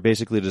they are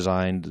basically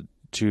designed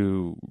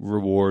to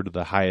reward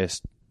the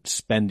highest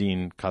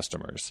spending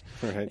customers.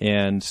 Right.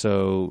 And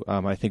so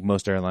I think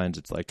most airlines,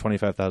 it's like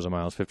 25,000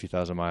 miles,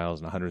 50,000 miles,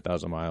 and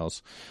 100,000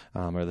 miles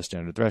are the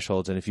standard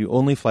thresholds. And if you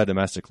only fly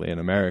domestically in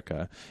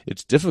America,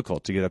 it's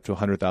difficult to get up to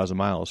 100,000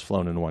 miles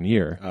flown in 1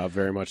 year.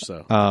 Very much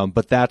so.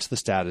 But that's the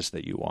status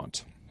that you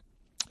want.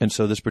 And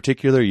so this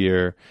particular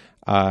year,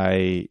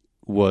 I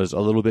was a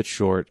little bit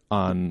short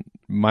on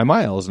my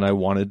miles, and I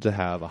wanted to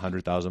have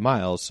 100,000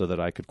 miles so that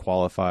I could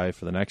qualify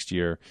for the next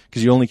year,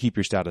 because you only keep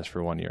your status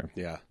for 1 year.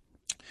 Yeah.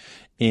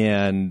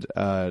 And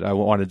I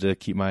wanted to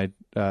keep my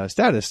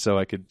status so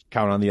I could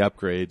count on the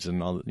upgrades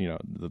and all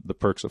the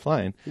perks of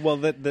flying. Well,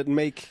 that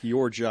make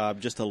your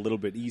job just a little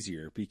bit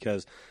easier,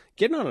 because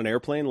getting on an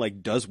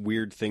airplane does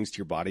weird things to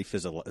your body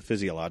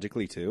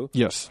physiologically too.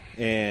 Yes.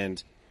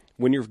 And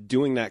when you're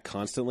doing that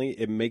constantly,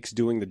 it makes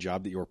doing the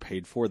job that you're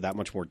paid for that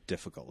much more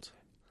difficult.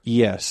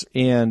 Yes,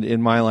 and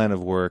in my line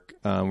of work,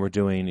 we're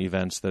doing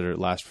events that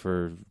last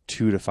for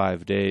 2 to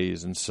 5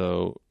 days, and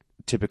so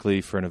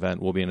typically for an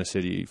event, we'll be in a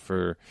city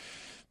for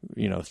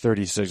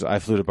 36. I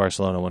flew to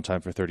Barcelona one time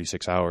for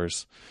 36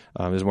 hours.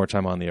 There's more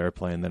time on the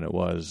airplane than it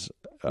was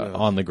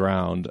on the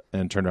ground,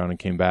 and turned around and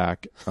came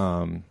back.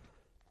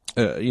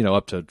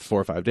 Up to 4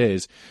 or 5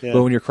 days. Yeah.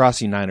 But when you're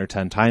crossing 9 or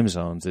 10 time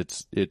zones,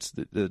 it's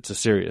a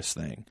serious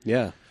thing.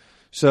 Yeah.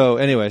 So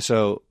anyway,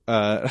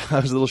 I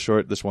was a little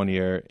short this 1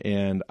 year,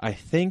 and I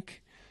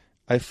think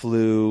I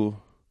flew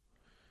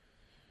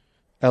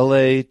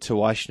L.A. to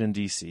Washington,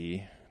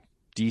 D.C.,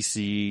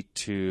 D.C.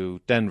 to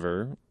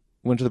Denver,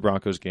 went to the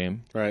Broncos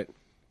game. Right.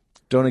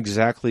 Don't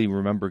exactly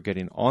remember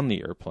getting on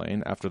the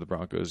airplane after the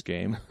Broncos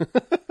game.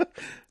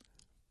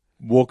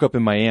 Woke up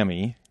in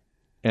Miami.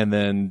 And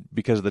then,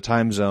 because of the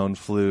time zone,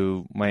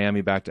 flew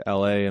Miami back to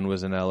L.A. and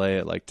was in L.A.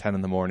 at like 10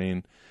 in the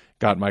morning.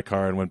 got in my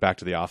car and went back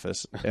to the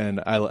office.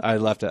 And I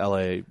left to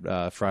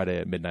LA Friday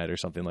at midnight or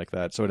something like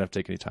that, so I didn't have to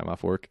take any time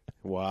off work.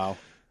 Wow.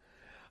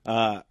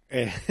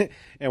 And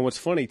what's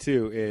funny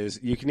too is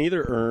you can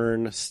either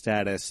earn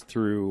status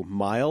through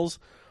miles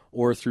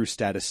or through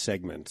status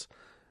segments,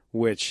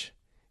 which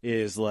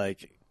is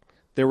like,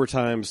 there were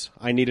times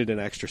I needed an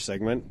extra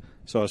segment,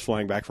 so I was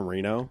flying back from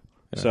Reno.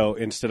 Yeah. So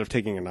instead of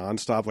taking a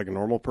nonstop like a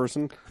normal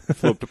person, I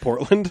flew up to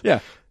Portland.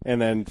 Yeah.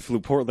 And then flew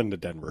Portland to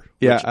Denver.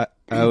 Yeah.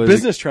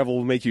 Business travel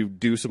will make you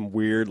do some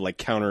weird, like,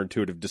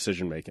 counterintuitive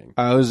decision making.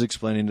 I was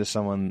explaining to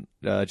someone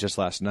just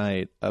last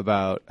night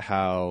about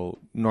how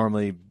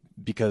normally,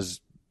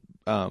 because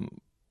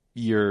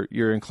you're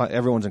in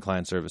everyone's in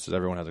client services,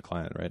 everyone has a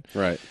client, right?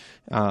 Right.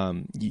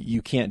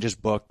 You can't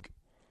just book.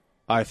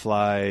 I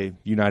fly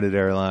United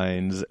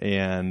Airlines,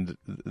 and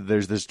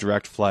there's this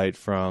direct flight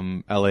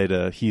from LA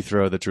to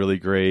Heathrow that's really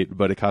great,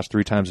 but it costs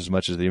 3 times as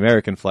much as the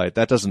American flight.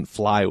 That doesn't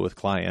fly with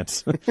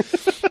clients.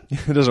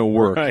 It doesn't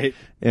work. Right.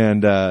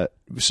 And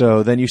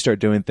so then you start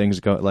doing things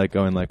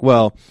going like,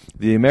 well,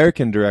 the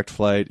American direct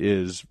flight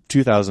is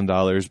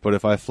 $2,000, but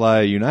if I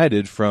fly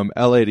United from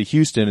LA to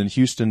Houston and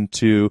Houston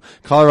to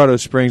Colorado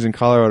Springs and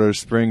Colorado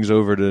Springs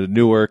over to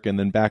Newark and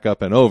then back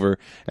up and over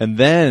and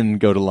then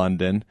go to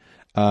London,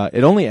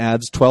 it only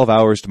adds 12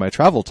 hours to my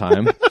travel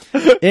time,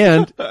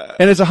 and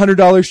it's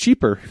 $100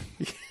 cheaper.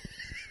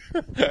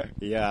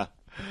 Yeah.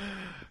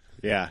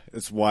 Yeah,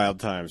 it's wild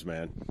times,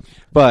 man.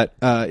 But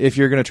if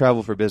you're going to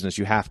travel for business,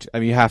 you have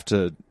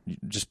to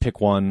just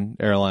pick one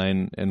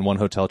airline and one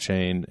hotel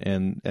chain,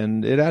 and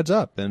it adds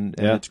up, and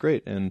it's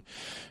great, and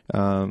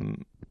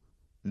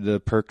the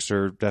perks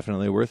are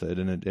definitely worth it,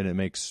 and it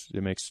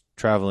makes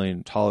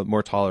traveling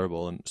more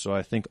tolerable. And so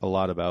I think a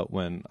lot about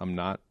when I'm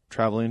not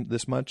traveling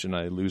this much and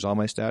I lose all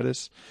my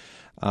status.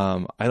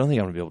 I don't think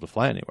I'm gonna be able to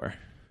fly anywhere.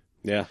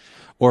 Yeah.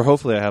 Or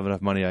hopefully I have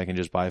enough money I can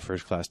just buy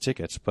first class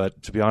tickets.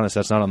 But to be honest,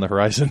 that's not on the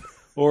horizon.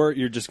 Or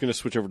you're just going to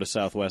switch over to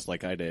Southwest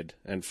like I did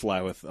and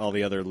fly with all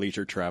the other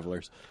leisure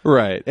travelers.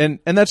 Right. And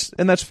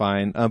that's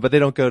fine. But they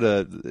don't go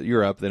to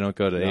Europe. They don't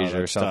go to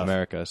Asia or South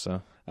America.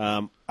 So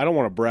I don't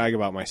want to brag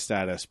about my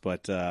status,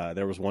 but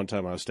there was one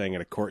time I was staying at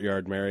a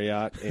Courtyard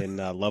Marriott in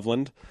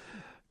Loveland,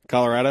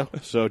 Colorado,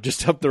 so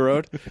just up the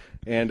road.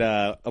 And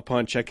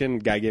upon check-in,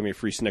 guy gave me a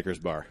free Snickers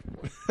bar.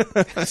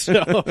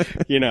 So,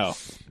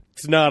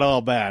 it's not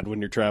all bad when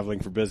you're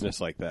traveling for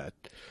business like that.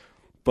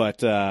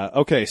 But,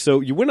 okay, so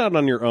you went out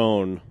on your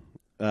own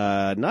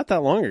not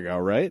that long ago,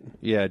 right?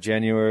 Yeah,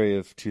 January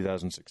of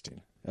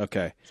 2016.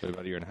 Okay. So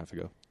about a year and a half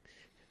ago.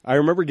 I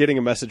remember getting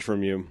a message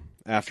from you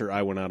after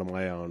I went out on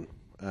my own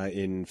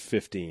in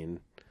 15.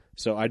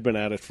 So I'd been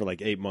at it for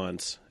like 8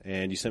 months,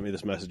 and you sent me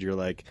this message. You're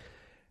like,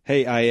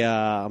 hey,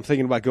 I'm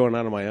thinking about going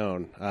out on my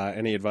own.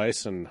 Any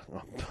advice? And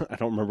I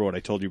don't remember what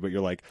I told you, but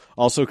you're like,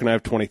 also, can I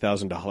have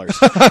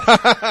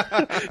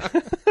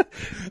 $20,000?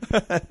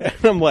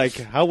 And I'm like,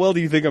 how well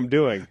do you think I'm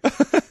doing?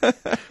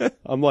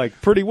 I'm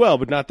like, pretty well,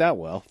 but not that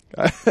well.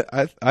 I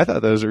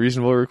thought that was a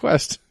reasonable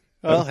request.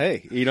 Well,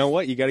 hey, you know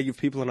what? You got to give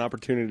people an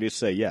opportunity to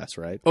say yes,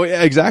 right? Oh,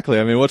 yeah, exactly.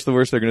 I mean, what's the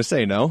worst they're going to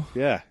say? No?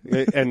 Yeah.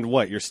 And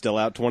what? You're still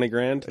out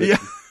 $20,000? Yeah.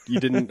 You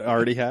didn't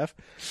already have?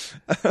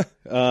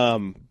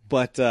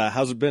 But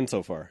how's it been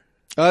so far?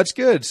 It's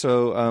good.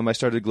 So I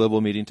started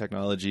Global Meeting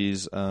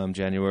Technologies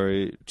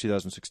January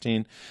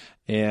 2016,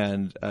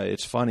 and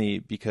it's funny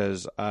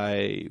because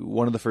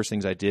one of the first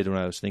things I did when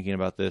I was thinking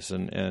about this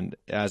and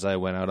as I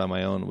went out on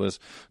my own was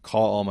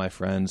call all my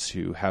friends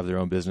who have their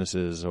own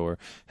businesses or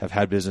have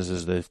had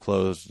businesses they've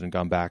closed and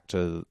gone back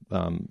to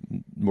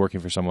working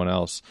for someone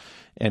else,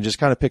 and just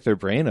kind of pick their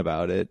brain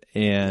about it.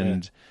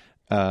 And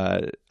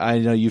I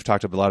know you've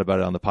talked a lot about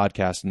it on the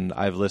podcast, and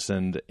I've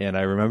listened, and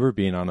I remember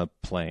being on a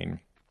plane,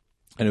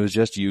 and it was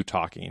just you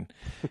talking.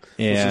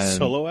 And was it a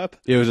solo ep?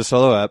 It was a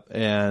solo ep,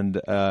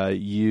 and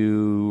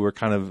you were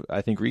kind of,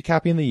 I think,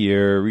 recapping the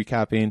year,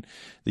 recapping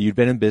that you'd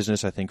been in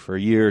business, I think, for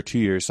a year or 2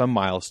 years, some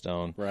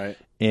milestone. Right.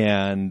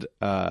 And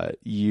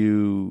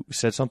you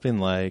said something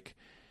like,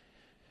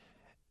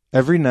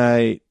 every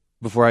night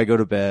before I go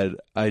to bed,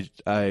 I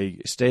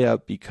stay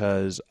up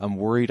because I'm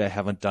worried I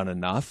haven't done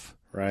enough.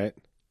 Right.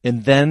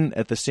 And then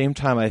at the same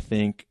time, I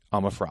think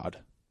I'm a fraud.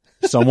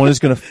 Someone's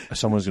gonna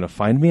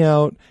find me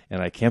out,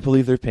 and I can't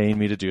believe they're paying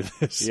me to do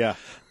this. Yeah.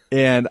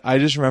 And I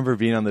just remember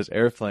being on this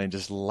airplane,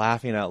 just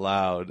laughing out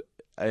loud,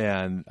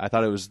 and I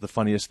thought it was the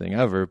funniest thing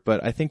ever.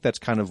 But I think that's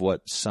kind of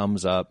what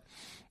sums up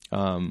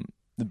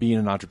being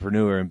an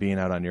entrepreneur and being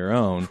out on your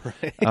own.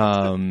 Right.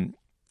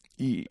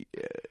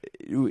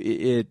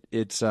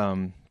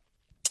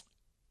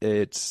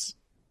 It's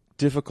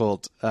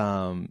difficult.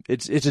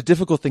 It's a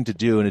difficult thing to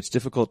do, and it's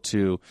difficult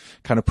to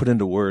kind of put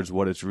into words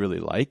what it's really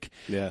like.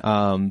 Yeah.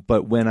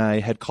 But when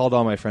I had called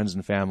all my friends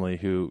and family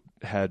who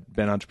had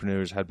been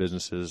entrepreneurs, had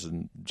businesses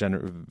in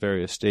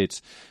various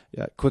states,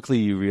 quickly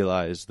you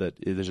realize that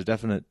there's a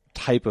definite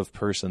type of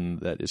person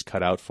that is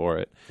cut out for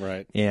it.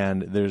 Right.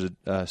 And there's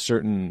a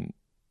certain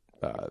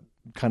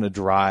kind of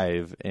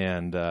drive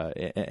and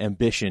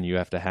ambition you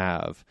have to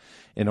have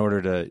in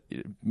order to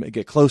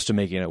get close to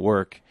making it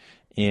work.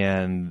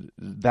 And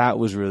that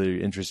was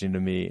really interesting to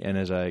me. And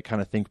as I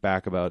kind of think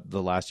back about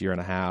the last year and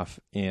a half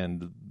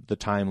and the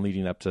time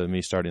leading up to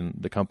me starting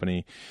the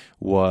company,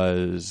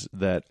 was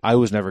that I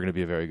was never going to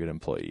be a very good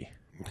employee.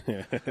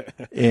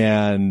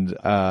 And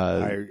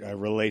I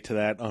relate to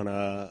that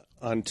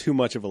on too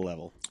much of a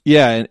level.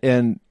 Yeah,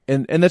 and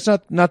that's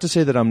not to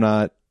say that I'm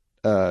not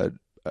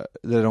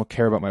that I don't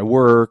care about my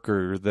work,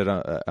 or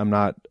that I'm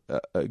not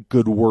a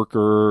good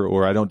worker,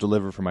 or I don't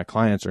deliver for my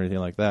clients or anything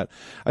like that.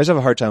 I just have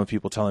a hard time with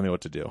people telling me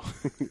what to do.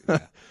 Yeah,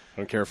 I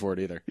don't care for it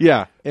either.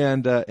 Yeah,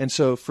 and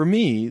so for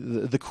me,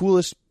 the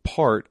coolest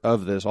part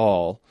of this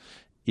all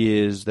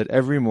is that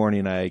every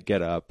morning I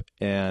get up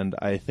and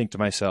I think to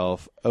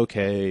myself,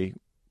 okay,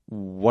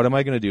 what am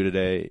I going to do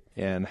today,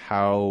 and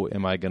how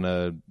am I going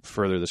to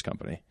further this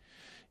company,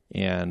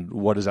 and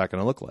what is that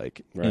going to look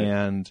like? Right.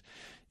 And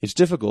it's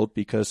difficult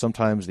because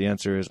sometimes the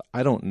answer is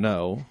I don't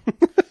know.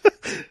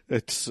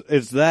 It's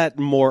that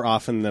more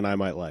often than I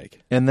might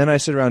like. And then I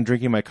sit around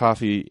drinking my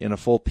coffee in a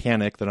full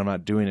panic that I'm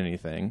not doing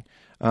anything.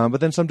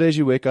 But then some days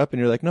you wake up and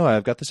you're like, no,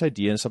 I've got this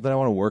idea and something I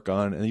want to work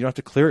on, and you don't have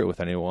to clear it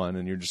with anyone,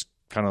 and you're just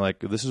kind of like,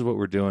 this is what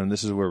we're doing,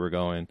 this is where we're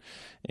going,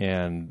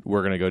 and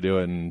we're going to go do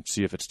it and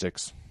see if it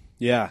sticks.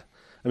 Yeah.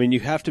 I mean,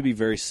 you have to be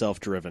very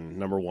self-driven,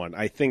 number one.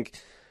 I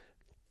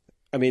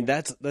mean,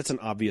 that's an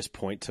obvious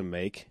point to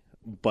make,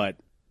 but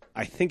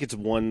I think it's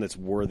one that's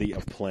worthy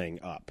of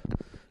playing up,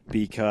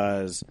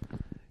 because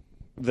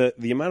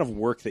the amount of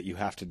work that you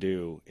have to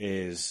do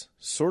is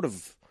sort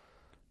of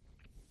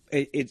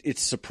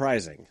it's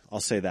surprising.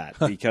 I'll say that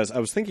because I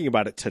was thinking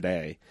about it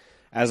today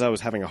as I was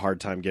having a hard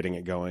time getting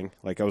it going.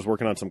 Like, I was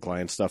working on some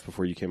client stuff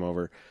before you came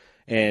over,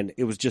 and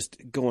it was just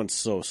going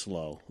so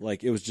slow.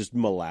 Like, it was just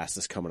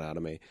molasses coming out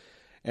of me.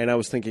 And I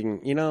was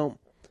thinking,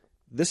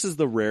 this is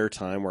the rare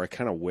time where I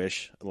kind of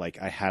wish,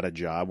 like, I had a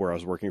job where I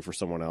was working for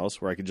someone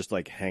else, where I could just,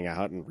 like, hang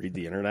out and read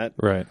the internet.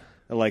 Right.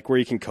 Like, where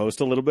you can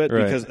coast a little bit.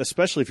 Right. Because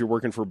especially if you're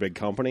working for a big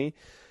company,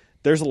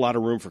 there's a lot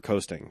of room for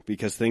coasting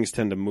because things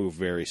tend to move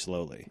very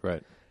slowly.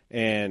 Right.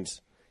 And,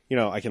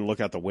 I can look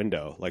out the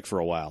window, like, for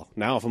a while.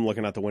 Now, if I'm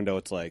looking out the window,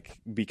 it's like,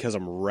 because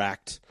I'm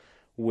racked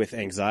with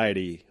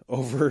anxiety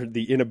over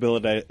the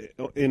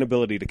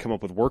inability to come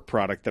up with work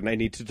product that I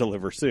need to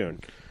deliver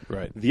soon.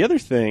 Right. The other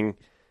thing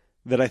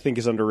that I think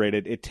is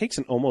underrated, it takes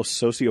an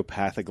almost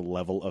sociopathic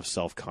level of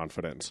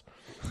self-confidence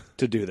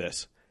to do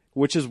this,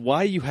 which is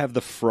why you have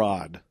the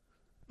fraud.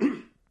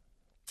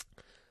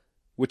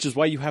 Which is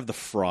why you have the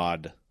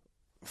fraud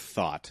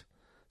thought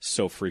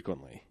so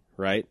frequently,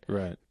 right?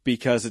 Right.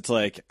 Because it's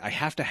like, I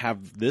have to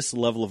have this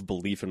level of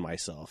belief in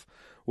myself,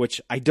 which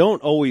I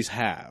don't always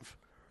have.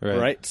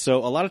 Right. So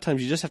a lot of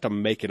times you just have to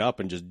make it up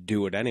and just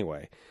do it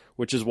anyway,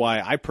 which is why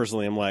I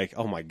personally am like,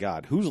 oh my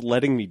God, who's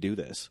letting me do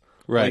this?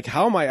 Right. Like,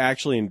 how am I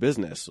actually in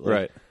business?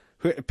 Like,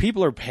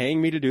 people are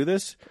paying me to do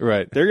this.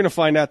 Right. They're going to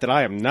find out that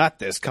I am not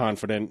this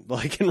confident,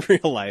 like, in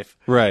real life.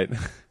 Right.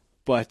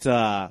 But,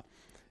 I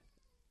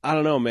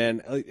don't know,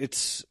 man.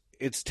 It's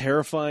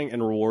terrifying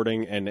and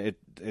rewarding, and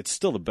it's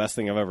still the best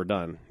thing I've ever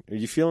done. Are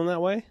you feeling that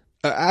way?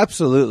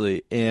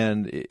 Absolutely.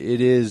 And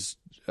it is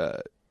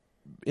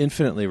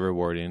infinitely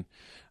rewarding.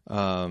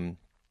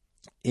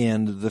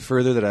 And the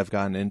further that I've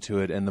gotten into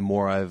it, and the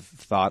more I've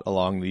thought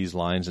along these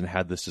lines and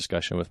had this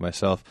discussion with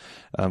myself,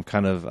 I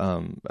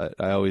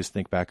always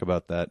think back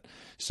about that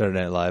Saturday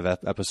Night Live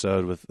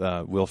episode with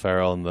Will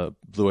Ferrell and the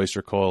Blue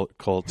Oyster Cult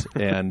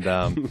and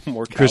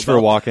Christopher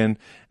Walken,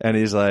 and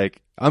he's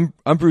like, I'm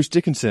Bruce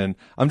Dickinson.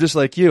 I'm just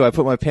like you. I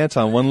put my pants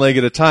on one leg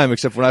at a time,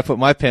 except when I put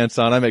my pants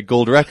on, I'm at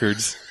Gold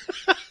Records.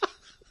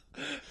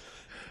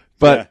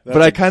 But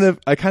I kind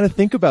of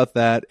think about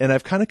that, and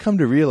I've kind of come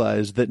to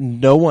realize that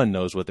no one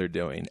knows what they're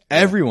doing. Yeah.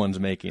 Everyone's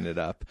making it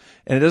up,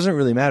 and it doesn't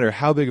really matter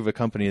how big of a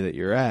company that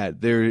you're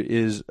at. There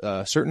is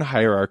a certain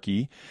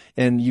hierarchy,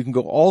 and you can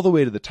go all the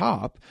way to the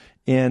top,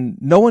 and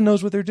no one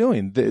knows what they're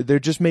doing. They're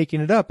just making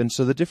it up. And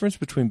so the difference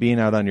between being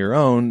out on your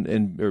own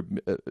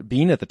and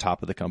being at the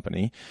top of the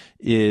company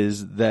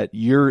is that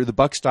the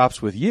buck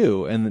stops with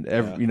you, and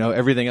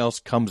everything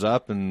else comes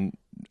up and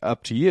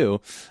up to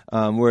you.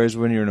 Whereas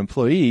when you're an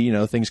employee,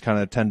 things kind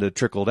of tend to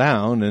trickle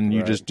down, and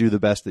you just do the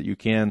best that you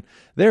can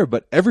there.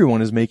 But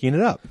everyone is making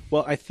it up.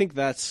 Well, I think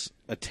that's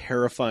a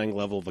terrifying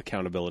level of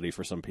accountability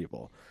for some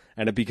people,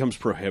 and it becomes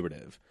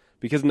prohibitive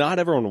because not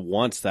everyone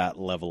wants that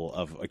level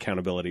of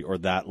accountability or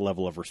that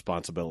level of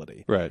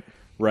responsibility. Right.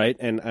 Right.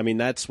 And I mean,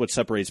 that's what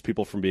separates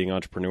people from being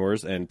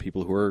entrepreneurs and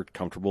people who are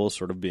comfortable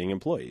sort of being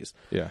employees.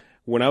 Yeah.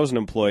 When I was an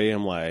employee,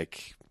 I'm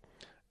like,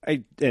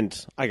 I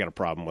got a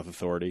problem with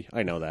authority.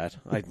 I know that.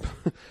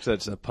 So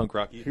that's a punk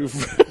rocky.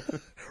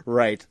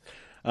 Right.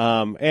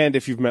 And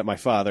if you've met my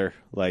father,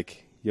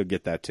 like, you'll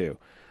get that too.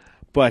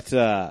 But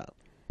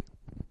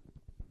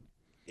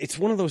it's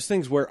one of those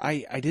things where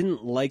I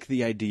didn't like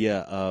the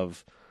idea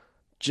of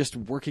just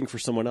working for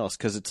someone else,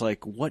 because it's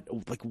like, what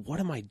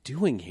am I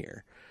doing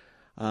here?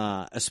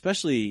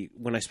 Especially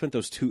when I spent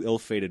those 2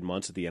 ill-fated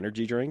months at the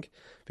energy drink,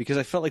 because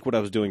I felt like what I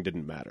was doing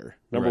didn't matter.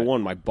 Number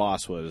one, my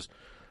boss was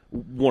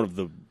one of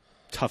the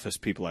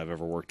toughest people I've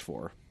ever worked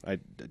for,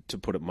 to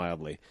put it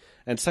mildly.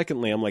 And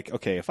secondly, I'm like,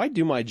 okay, if I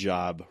do my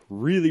job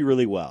really,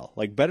 really well,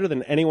 like better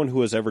than anyone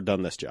who has ever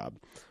done this job,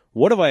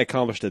 what have I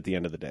accomplished at the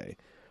end of the day?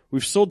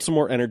 We've sold some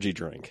more energy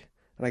drink.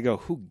 And I go,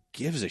 who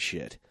gives a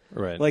shit?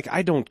 Right. Like,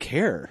 I don't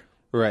care.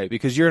 Right,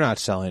 because you're not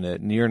selling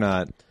it, and you're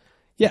not...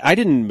 Yeah, I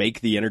didn't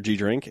make the energy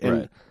drink. And,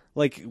 Right.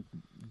 like,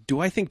 do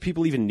I think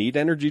people even need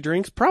energy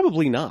drinks?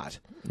 Probably not.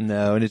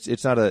 No, and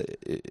it's not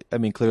I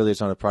mean, clearly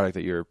it's not a product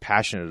that you're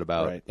passionate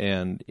about. Right.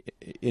 And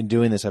in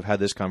doing this, I've had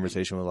this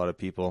conversation with a lot of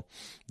people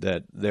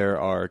that there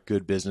are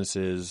good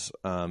businesses,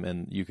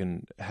 and you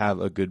can have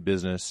a good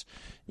business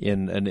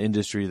in an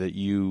industry that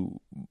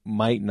you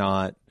might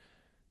not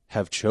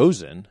have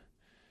chosen,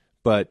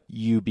 but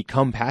you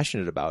become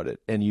passionate about it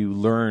and you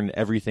learn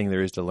everything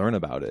there is to learn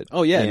about it.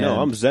 Oh, yeah, no,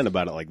 And I'm zen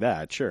about it like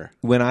that, sure.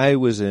 when I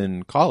was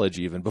in college,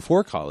 even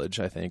before college,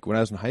 I think, when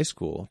I was in high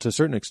school, to a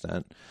certain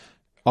extent,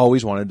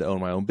 always wanted to own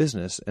my own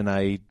business. And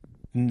I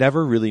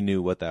never really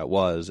knew what that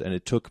was. And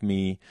it took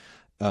me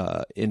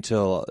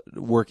until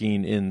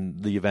working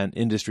in the event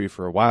industry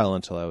for a while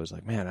until I was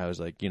like, man,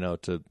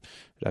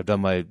 I've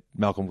done my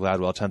Malcolm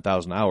Gladwell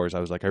 10,000 hours.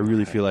 I was like, I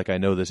really feel like I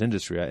know this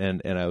industry.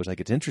 And I was like,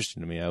 it's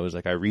interesting to me. I was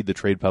like, I read the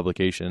trade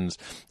publications.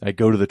 I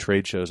go to the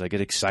trade shows. I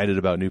get excited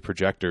about new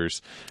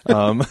projectors.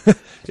 I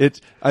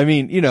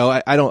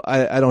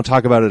don't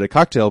talk about it at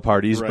cocktail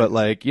parties, Right. but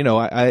like,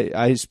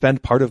 I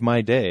spend part of my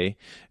day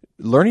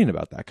learning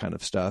about that kind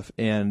of stuff.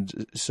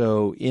 And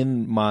so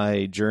in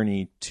my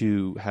journey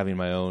to having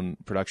my own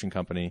production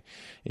company,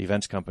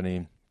 events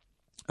company,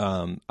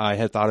 I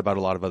had thought about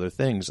a lot of other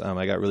things.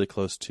 I got really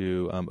close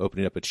to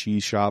opening up a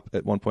cheese shop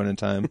at one point in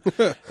time.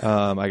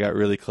 I got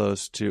really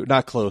close to,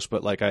 not close,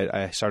 but like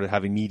I started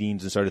having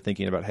meetings and started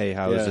thinking about, hey,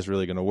 how is this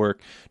really going to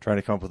work? Trying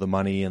to come up with the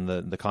money and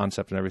the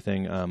concept and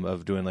everything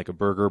of doing like a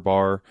burger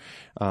bar.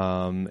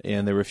 And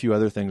there were a few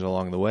other things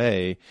along the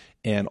way.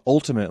 And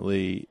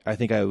ultimately, I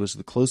think I was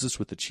the closest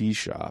with the cheese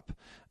shop.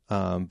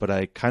 But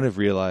I kind of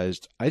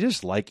realized I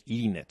just like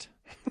eating it.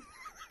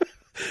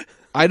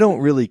 I don't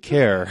really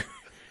care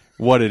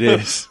what it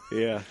is.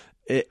 Yeah.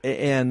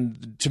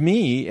 And to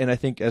me, and I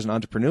think as an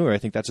entrepreneur, I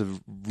think that's a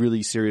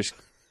really serious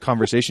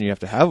conversation you have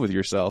to have with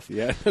yourself.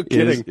 Yeah, no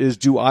kidding. Is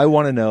do I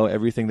want to know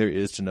everything there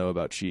is to know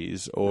about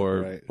cheese, or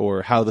Right.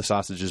 or how the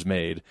sausage is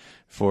made,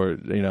 for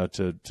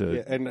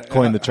to and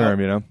coin the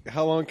term,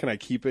 How long can I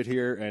keep it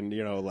here? And,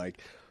 like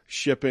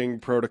shipping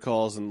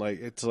protocols and like,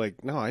 it's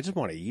like, no, I just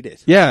want to eat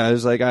it. Yeah, I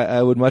was like,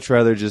 I would much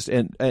rather just,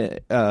 and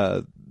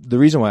the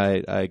reason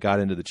why I got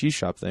into the cheese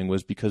shop thing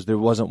was because there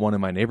wasn't one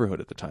in my neighborhood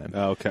at the time.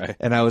 Okay.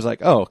 And I was like,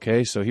 oh,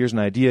 okay, so here's an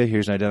idea,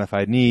 here's an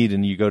identified need,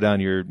 and you go down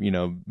your,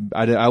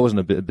 I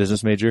wasn't a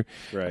business major,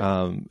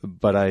 Right.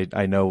 but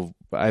I know,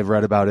 I've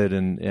read about it,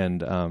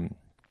 and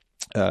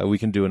we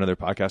can do another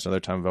podcast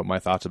another time about my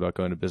thoughts about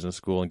going to business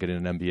school and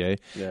getting an MBA.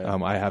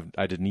 Yeah.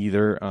 I did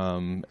neither,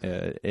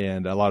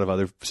 and a lot of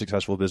other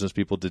successful business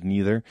people did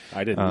neither.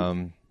 I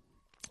didn't.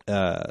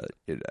 I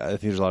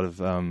think there's a lot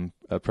of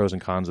pros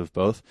and cons of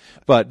both,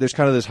 but there's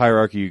kind of this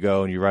hierarchy. You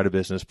go and you write a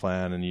business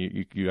plan, and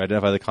you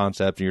identify the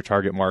concept and your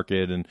target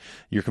market and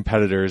your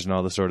competitors and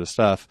all this sort of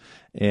stuff.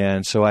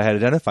 And so I had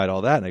identified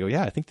all that, and I go,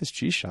 yeah, I think this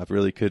cheese shop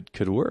really could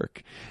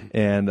work.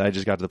 And I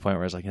just got to the point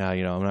where I was like, no,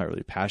 I'm not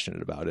really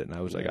passionate about it. And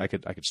I was like, I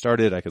could start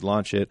it, I could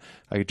launch it,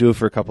 I could do it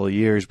for a couple of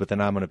years, but then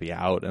I'm going to be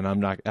out, and I'm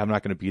not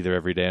going to be there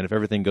every day. And if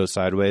everything goes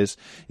sideways,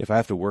 if I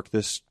have to work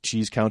this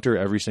cheese counter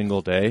every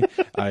single day,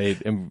 I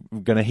am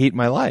going to hate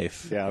my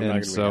life. Yeah, I'm not and gonna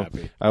be so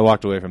happy. I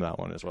walked away from that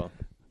one as well.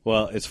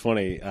 Well, it's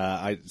funny.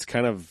 It's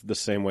kind of the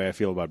same way I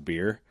feel about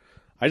beer.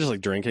 I just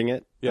like drinking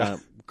it. Yeah.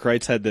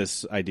 Kreitz had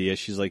this idea.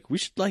 She's like, we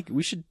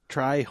should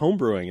try home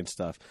brewing and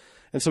stuff.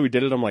 And so we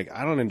did it. I'm like,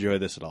 I don't enjoy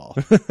this at all.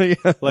 Yeah.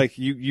 Like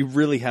you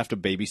really have to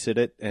babysit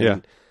it. And Yeah.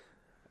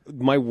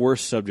 my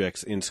worst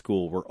subjects in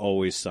school were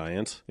always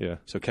science. Yeah.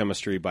 So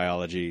chemistry,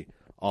 biology,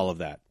 all of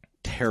that.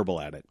 Terrible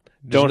at it.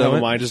 Just Don't have no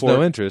a mind just for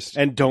no it, interest.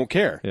 and don't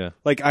care. Yeah.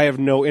 Like I have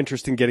no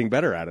interest in getting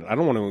better at it. I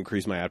don't want to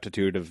increase my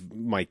aptitude of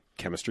my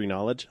chemistry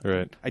knowledge.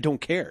 Right. I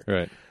don't care.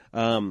 Right.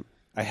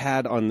 I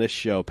had on this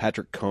show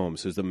Patrick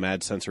Combs, who's the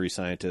mad sensory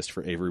scientist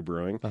for Avery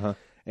Brewing,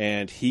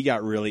 and he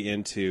got really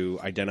into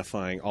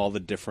identifying all the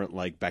different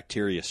like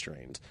bacteria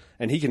strains,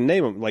 and he can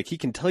name them, like he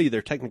can tell you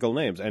their technical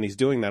names, and he's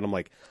doing that. I'm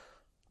like,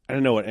 I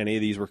don't know what any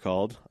of these were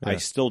called. I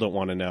still don't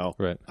want to know.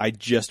 Right. I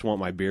just want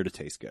my beer to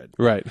taste good.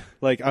 Right.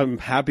 Like I'm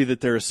happy that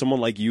there is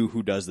someone like you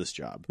who does this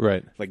job.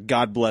 Right. Like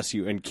God bless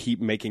you and keep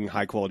making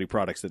high quality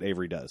products that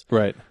Avery does.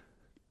 Right.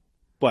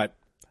 But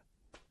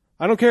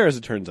I don't care, as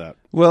it turns out.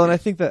 Well, and I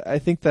think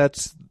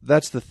that's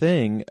the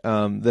thing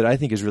that I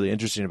think is really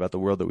interesting about the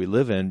world that we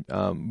live in.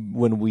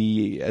 When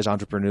we, as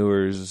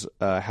entrepreneurs,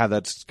 have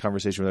that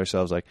conversation with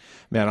ourselves, like,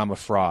 "Man, I'm a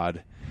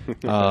fraud."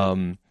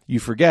 You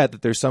forget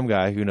that there's some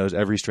guy who knows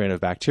every strain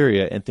of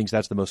bacteria and thinks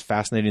that's the most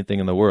fascinating thing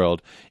in the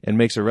world and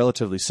makes a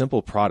relatively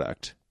simple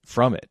product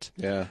from it.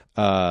 Yeah.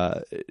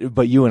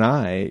 But you and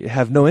I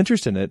have no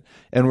interest in it,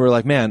 and we're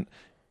like, "Man,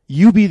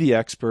 you be the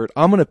expert.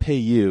 I'm going to pay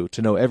you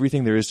to know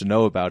everything there is to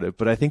know about it.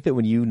 But I think that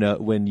when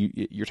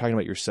you're talking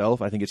about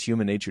yourself, I think it's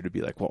human nature to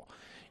be like, well,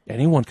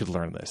 anyone could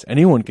learn this.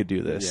 Anyone could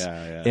do this.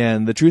 Yeah.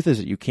 And the truth is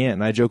that you can't.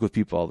 And I joke with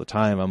people all the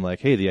time. I'm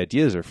like, hey, the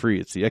ideas are free.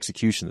 It's the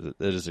execution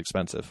that is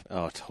expensive.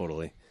 Oh,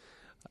 totally.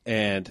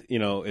 And,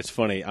 it's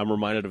funny. I'm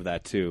reminded of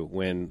that, too,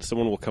 when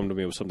someone will come to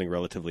me with something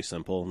relatively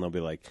simple, and they'll be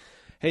like,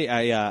 hey,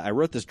 I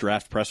wrote this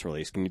draft press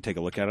release. Can you take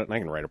a look at it? And I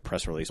can write a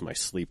press release in my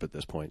sleep at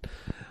this point.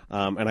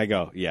 And I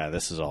go, yeah,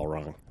 this is all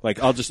wrong.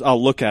 Like,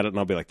 I'll look at it, and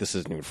I'll be like, this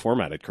isn't even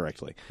formatted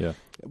correctly. Yeah.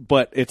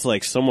 But it's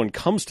like someone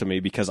comes to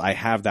me because I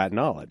have that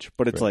knowledge.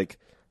 But it's like,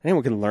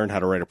 anyone can learn how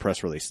to write a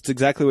press release. It's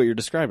exactly what you're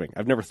describing.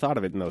 I've never thought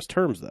of it in those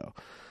terms, though.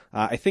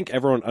 I think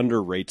everyone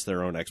underrates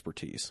their own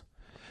expertise.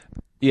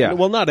 Yeah.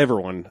 Well, not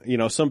everyone.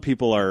 Some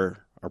people are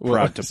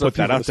proud to put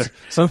that out there.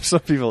 Some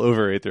people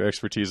overrate their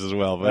expertise as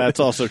well. But That's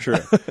also true.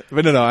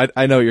 But no,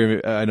 I know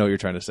what you're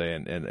trying to say,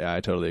 and I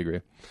totally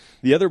agree.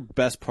 The other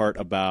best part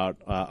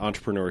about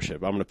entrepreneurship, I'm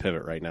going to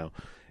pivot right now,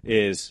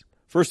 is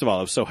first of all,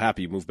 I was so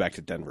happy you moved back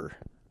to Denver.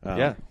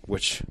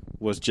 Which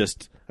was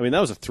just, that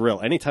was a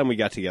thrill. Anytime we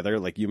got together,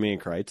 like you, me,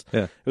 and Kreitz,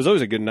 it was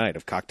always a good night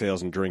of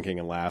cocktails and drinking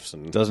and laughs.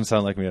 And doesn't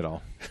sound like me at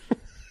all.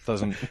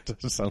 Doesn't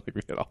sound like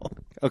me at all.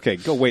 Okay,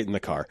 go wait in the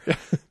car.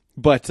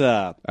 But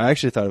I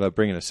actually thought about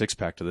bringing a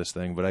 6-pack to this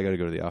thing, but I got to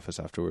go to the office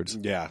afterwards.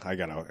 Yeah,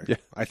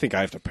 I think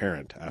I have to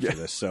parent after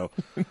this. So,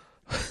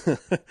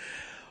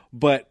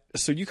 but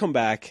so you come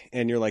back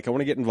and you're like, I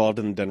want to get involved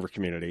in the Denver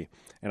community,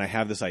 and I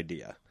have this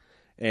idea.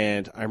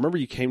 And I remember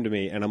you came to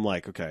me, and I'm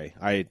like, okay,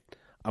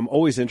 I'm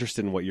always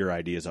interested in what your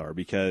ideas are,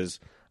 because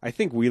I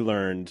think we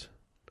learned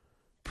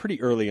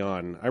pretty early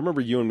on. I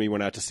remember you and me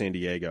went out to San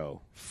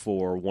Diego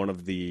for one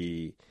of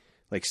the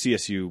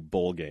CSU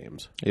bowl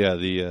games. Yeah,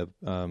 the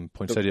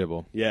Poinsettia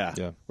Bowl. Yeah,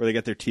 where they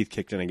got their teeth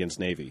kicked in against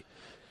Navy.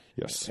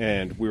 Yes.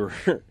 And we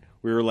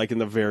were like in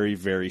the very,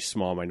 very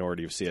small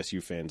minority of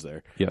CSU fans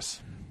there.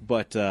 Yes.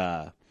 But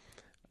I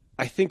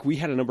think we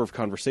had a number of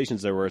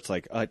conversations there where it's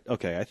like,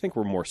 okay, I think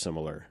we're more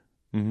similar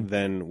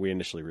than we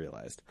initially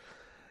realized.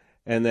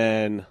 And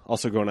then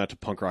also going out to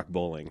punk rock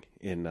bowling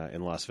in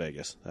Las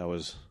Vegas. That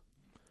was,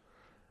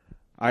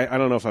 I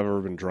don't know if I've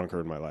ever been drunker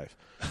in my life,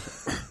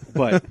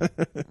 but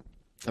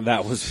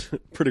that was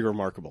pretty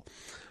remarkable.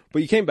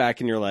 But you came back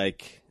and you're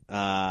like,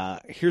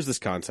 here's this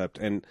concept.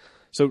 And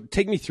so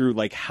take me through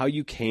how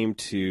you came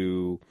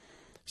to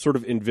sort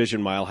of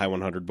envision Mile High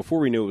 100 before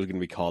we knew it was going to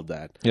be called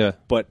that. Yeah.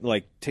 But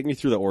take me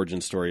through the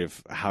origin story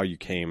of how you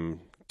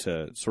came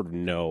to sort of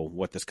know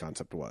what this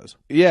concept was.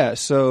 Yeah.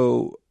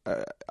 So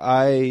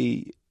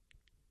I,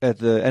 at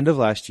the end of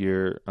last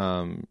year,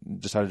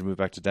 decided to move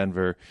back to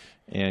Denver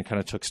and kind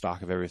of took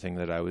stock of everything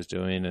that I was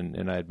doing.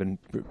 And I had been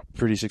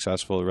pretty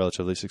successful,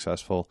 relatively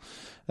successful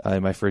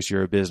in my first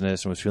year of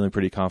business, and was feeling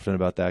pretty confident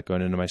about that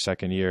going into my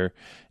second year,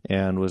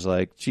 and was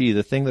like, gee,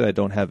 the thing that I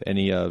don't have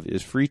any of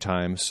is free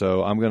time.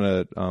 So I'm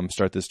going to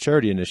start this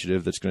charity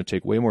initiative that's going to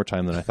take way more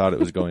time than I thought it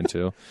was going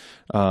to.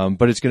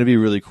 But it's going to be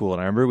really cool.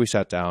 And I remember we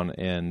sat down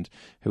and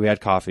we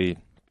had coffee.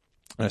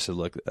 And I said,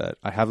 look,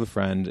 I have a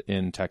friend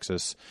in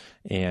Texas,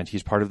 and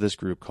he's part of this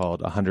group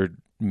called 100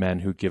 Men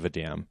Who Give a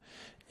Damn.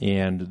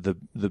 And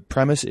the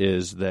premise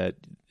is that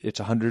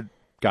it's 100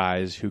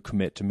 guys who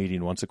commit to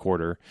meeting once a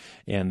quarter,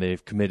 and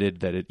they've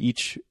committed that at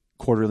each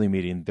quarterly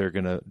meeting, they're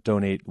going to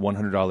donate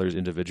 $100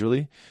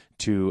 individually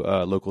to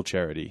a local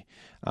charity.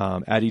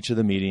 At each of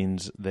the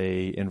meetings,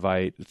 they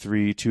invite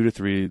 2 to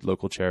 3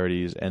 local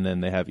charities, and then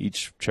they have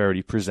each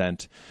charity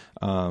present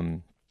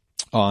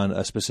on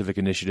a specific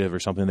initiative or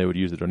something they would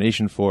use the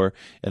donation for,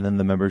 and then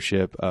the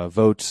membership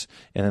votes,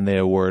 and then they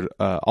award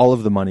all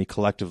of the money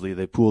collectively.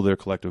 They pool their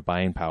collective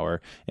buying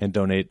power and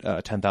donate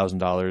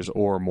 $10,000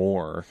 or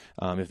more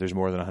if there's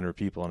more than 100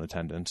 people in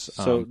attendance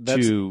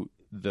to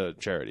the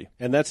charity.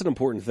 And that's an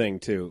important thing,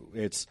 too.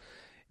 It's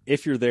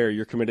if you're there,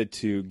 you're committed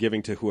to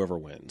giving to whoever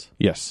wins.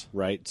 Yes.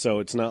 Right? So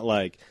it's not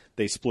like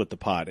they split the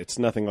pot. It's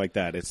nothing like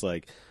that. It's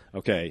like,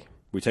 okay,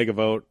 we take a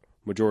vote,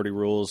 majority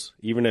rules,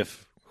 even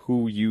if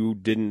who you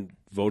didn't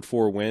vote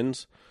for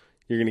wins,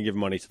 you're going to give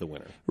money to the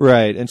winner.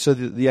 Right. And so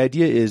the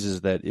idea is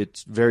that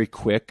it's very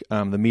quick.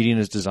 The meeting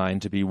is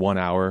designed to be 1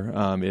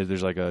 hour.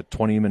 There's like a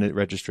 20-minute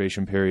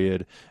registration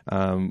period.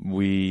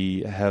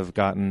 We have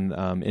gotten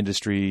the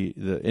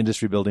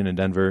industry building in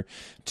Denver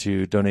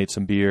to donate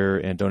some beer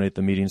and donate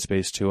the meeting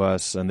space to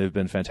us, and they've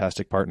been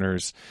fantastic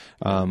partners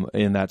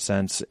in that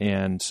sense.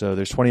 And so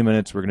there's 20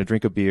 minutes. We're going to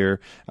drink a beer.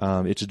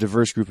 It's a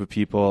diverse group of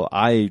people.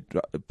 I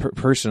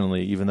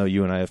personally, even though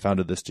you and I have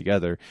founded this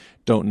together,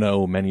 don't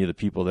know many of the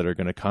people that are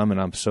going to come,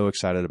 and I'm so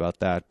excited about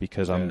that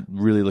because I'm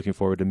really looking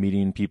forward to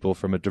meeting people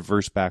from a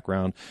diverse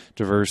background,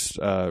 diverse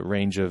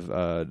range of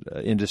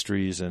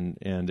industries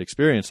and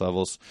experience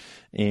levels.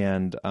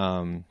 And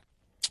so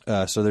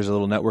there's a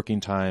little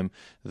networking time.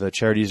 The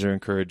charities are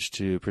encouraged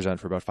to present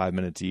for about 5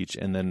 minutes each,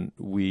 and then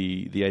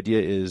the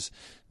idea is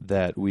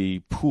that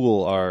we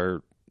pool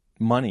our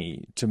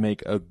money to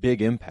make a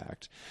big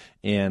impact.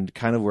 And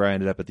kind of where I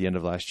ended up at the end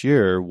of last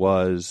year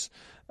was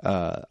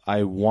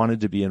I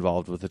wanted to be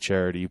involved with a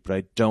charity, but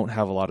I don't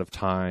have a lot of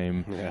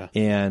time. Yeah.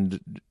 And,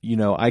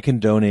 I can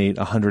donate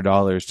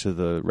 $100 to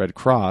the Red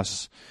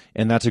Cross,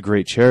 and that's a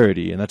great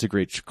charity, and that's a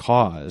great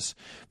cause.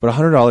 But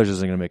 $100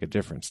 isn't going to make a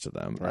difference to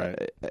them.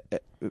 Right.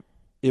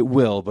 It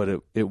will,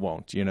 but it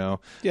won't,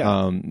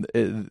 Yeah.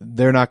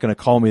 They're not going to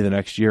call me the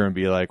next year and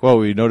be like, well,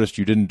 we noticed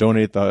you didn't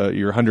donate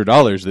your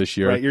 $100 this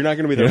year. Right. You're not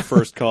going to be their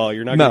first call.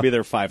 You're not going to be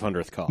their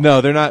 500th call.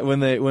 No, they're not. When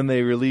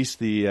they release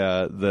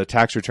the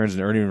tax returns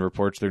and earning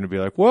reports, they're going to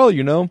be like, well, we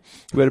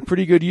had a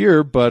pretty good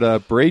year,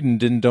 but Braden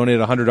didn't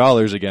donate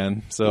 $100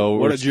 again. So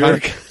what a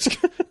jerk.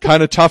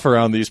 Kind of tough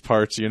around these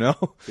parts,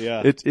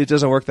 Yeah. It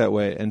doesn't work that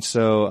way. And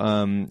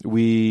so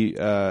we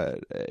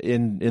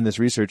in this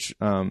research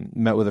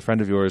met with a friend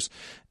of yours,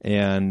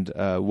 and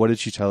what did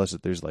she tell us?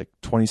 That there's like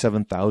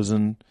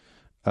 27,000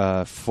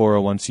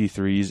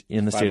 401c3s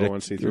in the state of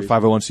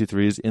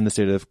 501c3s in the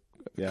state of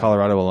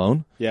Colorado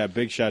alone. Yeah,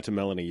 big shout out to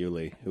Melanie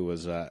Yulee, who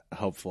was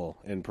helpful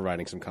in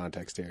providing some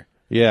context here.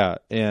 Yeah,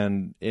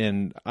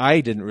 and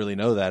I didn't really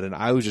know that, and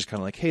I was just kind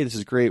of like, hey, this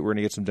is great. We're going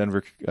to get some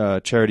Denver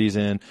charities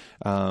in.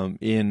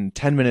 In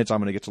 10 minutes, I'm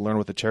going to get to learn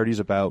what the charity's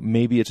about.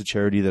 Maybe it's a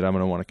charity that I'm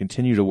going to want to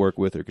continue to work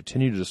with or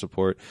continue to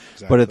support.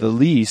 Exactly. But at the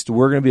least,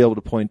 we're going to be able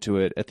to point to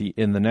it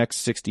in the next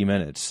 60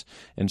 minutes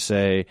and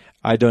say,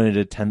 I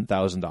donated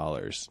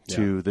 $10,000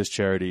 to this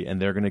charity,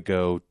 and they're going to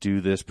go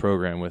do this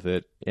program with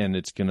it, and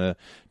it's going to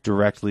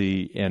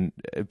directly and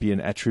be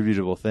an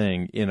attributable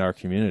thing in our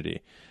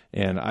community.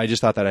 And I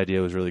just thought that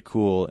idea was really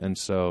cool, and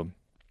so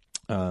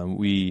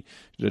we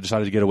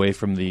decided to get away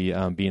from the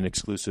being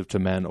exclusive to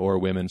men or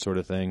women sort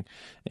of thing.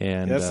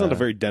 And that's not a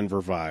very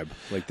Denver vibe,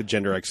 like the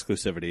gender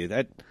exclusivity.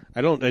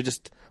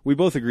 We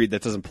both agreed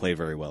that doesn't play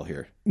very well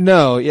here.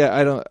 No, yeah,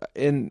 I don't,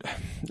 and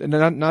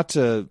not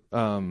to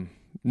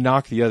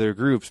knock the other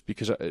groups,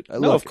 because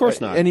no, of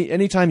course not.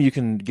 Anytime you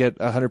can get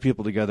 100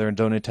 people together and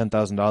donate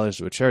 $10,000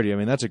 to a charity, I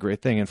mean, that's a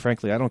great thing. And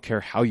frankly, I don't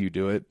care how you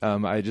do it.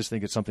 I just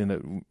think it's something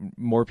that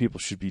more people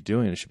should be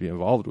doing and should be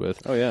involved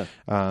with. Oh yeah.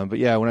 But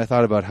yeah, when I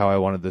thought about how I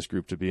wanted this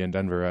group to be in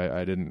Denver,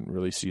 I didn't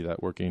really see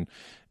that working.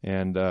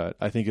 And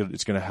I think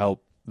it's going to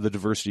help the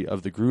diversity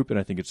of the group, and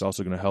I think it's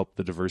also going to help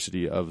the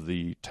diversity of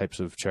the types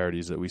of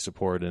charities that we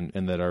support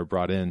and that are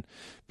brought in,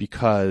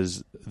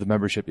 because the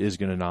membership is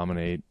going to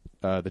nominate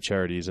the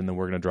charities, and then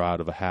we're going to draw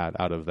out of a hat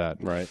out of that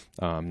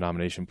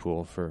nomination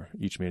pool for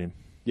each meeting.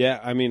 Yeah,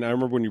 I mean, I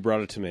remember when you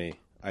brought it to me,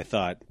 I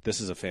thought, this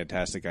is a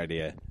fantastic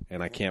idea,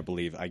 and I can't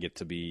believe I get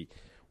to be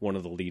one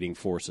of the leading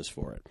forces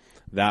for it.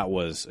 That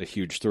was a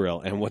huge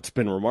thrill, and what's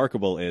been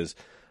remarkable is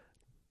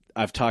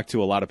I've talked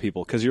to a lot of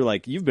people, because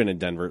you've been in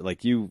Denver,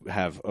 like you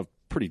have a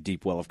pretty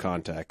deep well of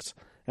contacts,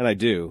 and I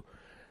do,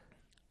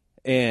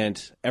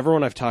 and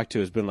everyone I've talked to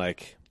has been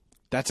like,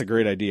 that's a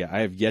great idea. I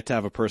have yet to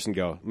have a person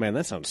go, man,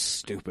 that sounds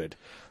stupid.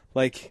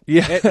 Like,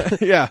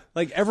 yeah.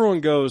 Like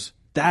everyone goes,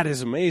 that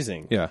is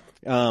amazing. Yeah.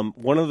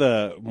 One of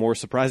the more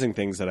surprising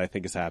things that I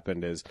think has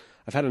happened is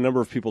I've had a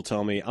number of people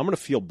tell me, I'm going to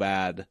feel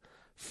bad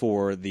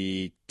for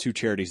the two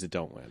charities that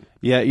don't win.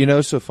 Yeah,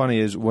 what's so funny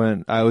is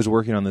when I was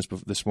working on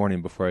this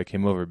morning before I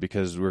came over,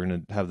 because we're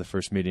going to have the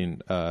first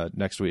meeting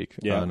next week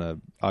on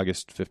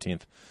August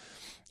 15th.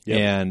 Yep.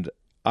 And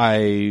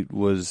I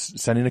was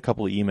sending a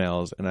couple of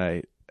emails, and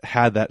I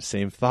had that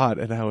same thought,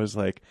 and I was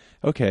like,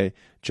 okay,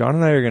 John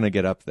and I are going to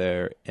get up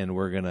there, and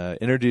we're going to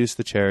introduce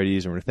the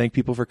charities, and we're going to thank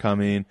people for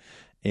coming,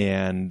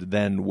 and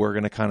then we're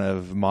going to kind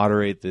of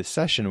moderate this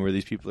session where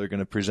these people are going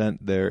to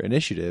present their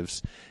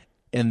initiatives,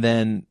 and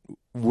then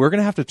we're going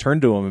to have to turn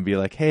to them and be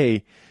like,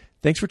 hey,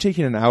 thanks for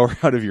taking an hour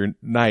out of your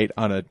night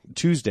on a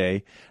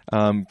Tuesday,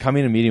 coming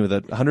and meeting with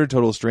 100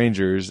 total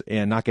strangers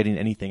and not getting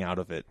anything out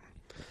of it.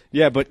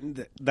 Yeah, but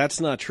that's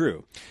not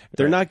true.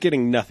 They're not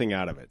getting nothing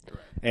out of it.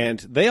 And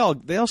they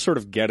all sort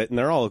of get it, and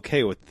they're all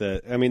okay with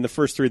the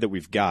first three that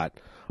we've got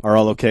are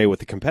all okay with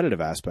the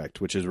competitive aspect,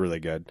 which is really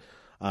good.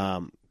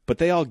 But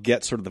they all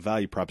get sort of the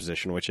value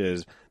proposition, which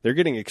is they're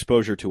getting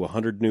exposure to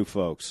 100 new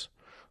folks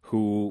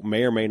who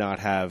may or may not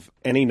have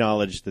any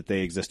knowledge that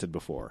they existed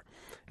before.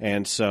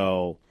 And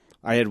so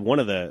I had one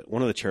of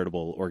the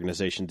charitable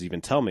organizations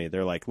even tell me,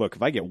 they're like, look,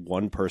 if I get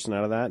one person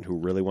out of that who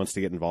really wants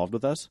to get involved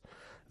with us,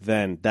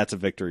 then that's a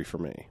victory for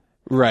me.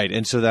 Right.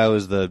 And so that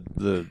was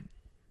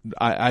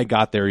I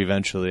got there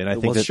eventually, and I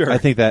think sure. I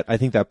think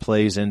that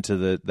plays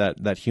into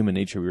that human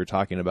nature we were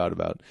talking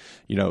about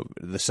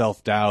the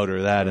self-doubt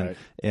or that, right.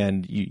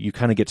 and you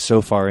kind of get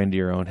so far into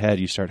your own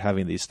head, you start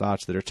having these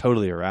thoughts that are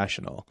totally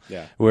irrational.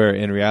 Yeah. Where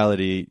in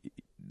reality,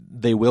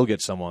 they will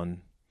get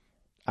someone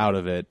out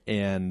of it,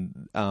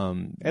 and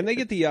they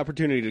get the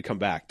opportunity to come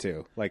back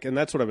too. And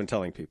that's what I've been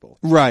telling people.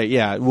 Right?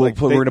 Yeah, we're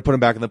going to put them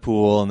back in the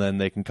pool, and then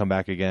they can come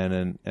back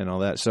again and all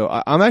that. So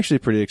I'm actually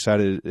pretty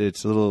excited.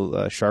 It's a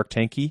little Shark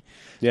Tanky,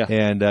 yeah,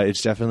 and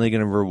it's definitely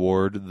going to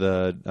reward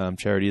the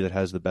charity that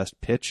has the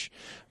best pitch.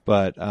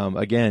 But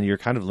again, you're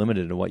kind of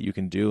limited in what you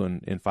can do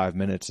in 5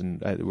 minutes,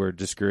 and we're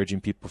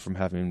discouraging people from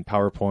having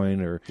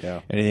PowerPoint or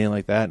anything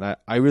like that. And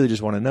I really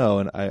just want to know,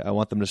 and I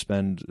want them to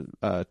spend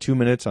 2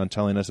 minutes on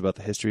telling us about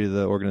the history of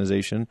the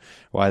organization,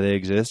 why they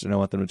exist, and I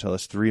want them to tell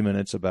us 3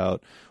 minutes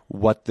about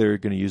what they're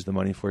going to use the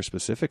money for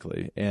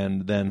specifically.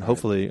 And then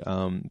hopefully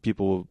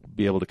people will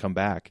be able to come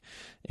back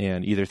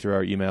and either through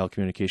our email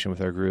communication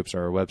with our groups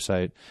or our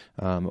website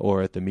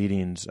or at the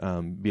meetings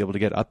be able to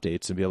get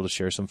updates and be able to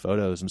share some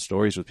photos and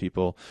stories with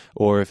people.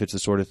 Or if it's the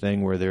sort of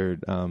thing where they're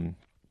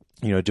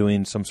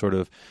doing some sort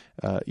of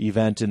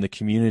event in the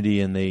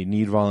community and they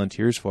need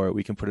volunteers for it,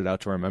 we can put it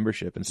out to our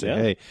membership and say,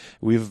 hey,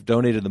 we've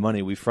donated the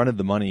money, we fronted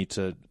the money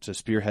to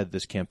spearhead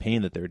this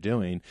campaign that they're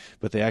doing,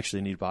 but they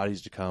actually need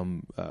bodies to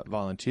come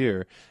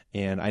volunteer.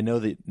 And I know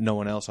that no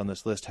one else on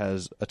this list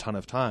has a ton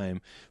of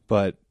time,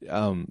 but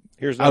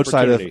here's an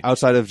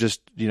outside of just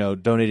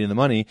donating the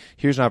money,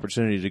 here's an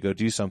opportunity to go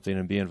do something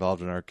and be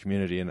involved in our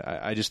community. And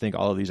I just think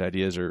all of these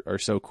ideas are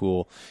so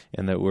cool,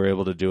 and that we're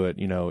able to do it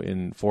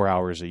in 4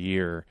 hours a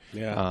year,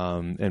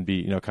 and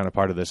be kind of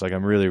part of this. Like,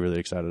 I'm really, really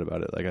excited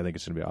about it. Like, I think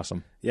it's going to be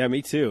awesome. Yeah,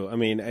 me too. I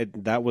mean,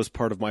 that was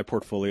part of my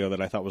portfolio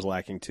that I thought was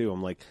lacking too.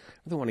 I'm like,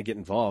 I really want to get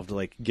involved,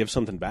 like give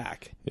something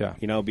back. Yeah.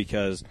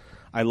 Because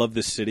I love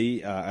this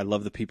city. I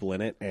love the people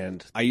in it.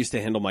 And I used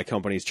to handle my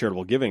company's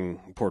charitable giving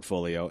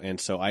portfolio. And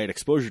so I had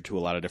exposure to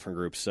a lot of different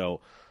groups. So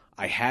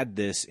I had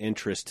this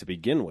interest to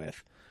begin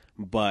with,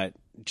 but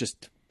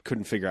just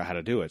couldn't figure out how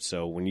to do it.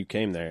 So when you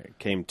came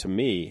to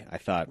me, I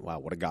thought, wow,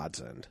 what a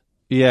godsend.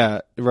 Yeah,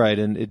 right.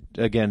 And it,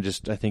 again,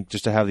 I think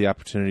to have the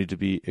opportunity to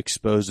be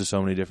exposed to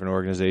so many different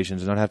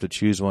organizations and not have to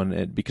choose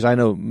one, because I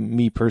know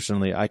me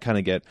personally, I kind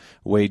of get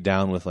weighed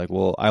down with like,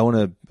 well, I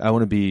want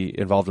to be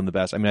involved in the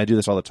best. I mean, I do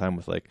this all the time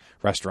with like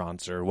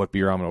restaurants or what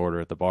beer I'm going to order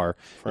at the bar.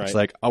 Right. It's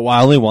like, oh,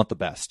 I only want the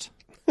best.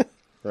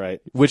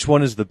 Right. Which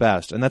one is the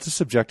best? And that's a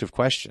subjective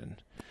question.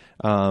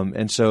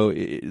 And so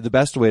the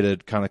best way to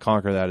kind of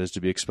conquer that is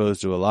to be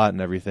exposed to a lot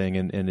and everything.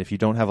 And if you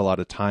don't have a lot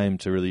of time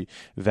to really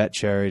vet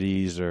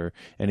charities or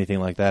anything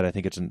like that, I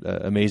think it's an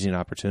amazing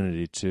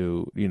opportunity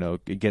to,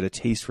 get a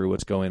taste for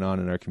what's going on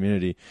in our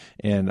community.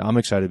 And I'm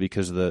excited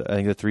because I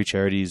think the 3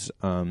 charities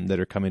that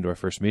are coming to our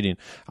first meeting,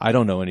 I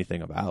don't know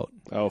anything about.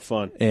 Oh,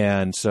 fun.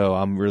 And so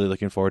I'm really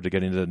looking forward to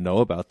getting to know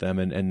about them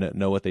and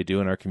know what they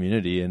do in our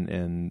community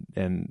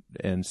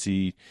and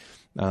see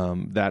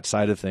that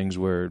side of things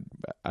where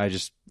I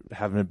just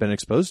haven't been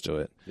exposed to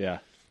it. Yeah,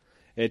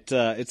 it's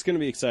going to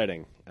be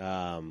exciting.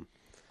 And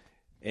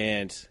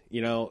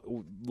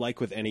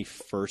like with any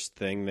first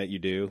thing that you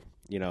do,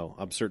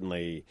 I'm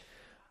certainly,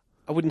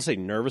 I wouldn't say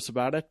nervous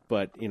about it,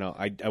 but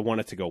I want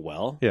it to go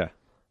well. Yeah.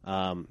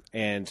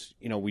 And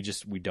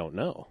we don't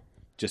know.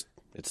 Just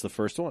it's the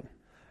first one.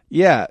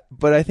 Yeah,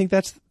 but I think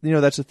that's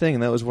the thing,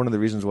 and that was one of the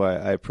reasons why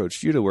I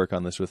approached you to work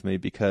on this with me,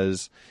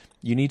 because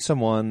you need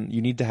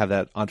to have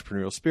that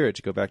entrepreneurial spirit,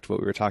 to go back to what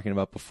we were talking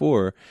about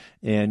before,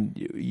 and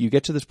you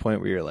get to this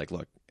point where you're like,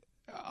 look,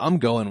 I'm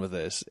going with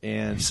this,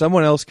 and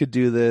someone else could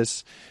do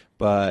this,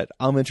 but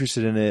I'm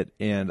interested in it,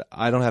 and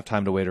I don't have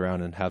time to wait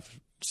around and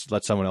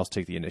let someone else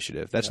take the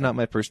initiative. That's not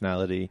my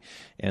personality,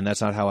 and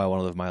that's not how I want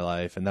to live my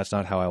life, and that's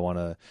not how I want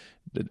to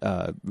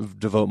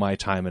devote my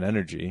time and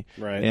energy.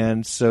 Right.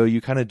 And so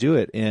you kind of do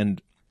it.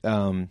 And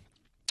I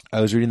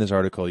was reading this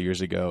article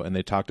years ago, and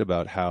they talked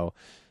about how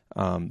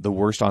the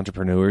worst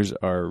entrepreneurs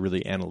are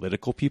really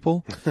analytical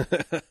people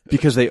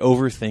because they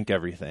overthink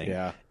everything.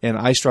 Yeah. And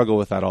I struggle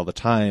with that all the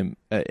time.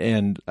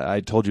 And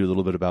I told you a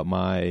little bit about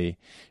my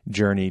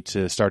journey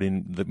to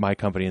starting my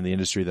company in the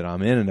industry that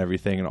I'm in and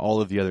everything, and all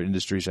of the other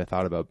industries I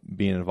thought about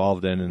being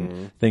involved in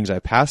and things I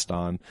passed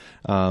on.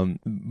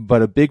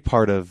 But a big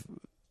part of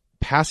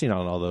passing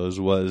on all those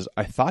was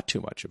I thought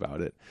too much about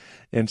it.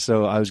 And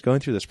so I was going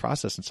through this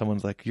process, and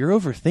someone's like, you're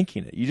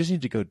overthinking it. You just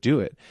need to go do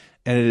it.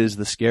 And it is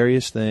the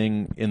scariest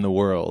thing in the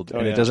world.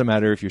 It doesn't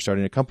matter if you're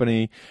starting a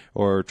company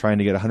or trying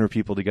to get 100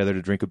 people together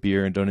to drink a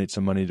beer and donate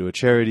some money to a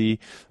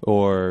charity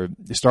or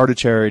start a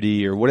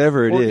charity or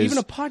whatever it is. Or even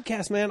a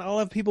podcast, man. I'll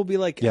have people be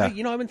like, hey,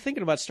 I've been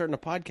thinking about starting a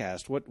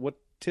podcast. What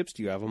tips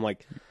do you have? I'm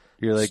like,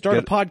 you're like, start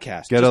a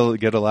podcast.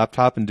 Get a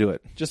laptop and do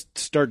it. Just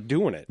start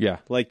doing it. Yeah.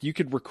 Like you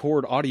could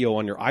record audio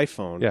on your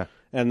iPhone. Yeah.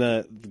 And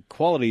the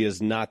quality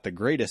is not the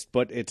greatest,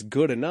 but it's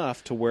good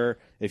enough to where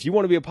if you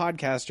want to be a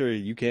podcaster,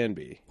 you can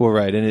be. Well,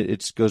 right. And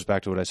it goes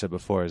back to what I said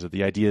before, is that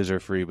the ideas are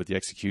free, but the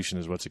execution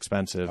is what's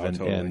expensive.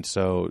 And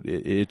so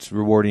it's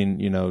rewarding,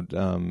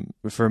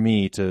 for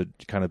me to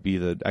kind of be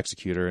the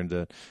executor and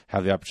to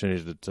have the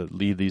opportunity to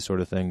lead these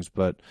sort of things.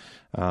 But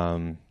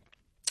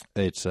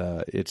it's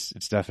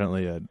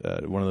definitely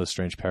one of those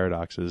strange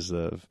paradoxes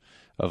of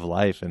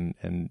life,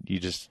 and you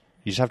just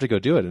have to go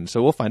do it. And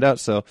so we'll find out.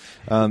 So,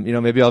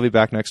 maybe I'll be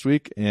back next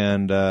week,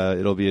 and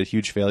it'll be a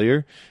huge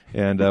failure,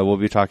 and we'll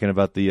be talking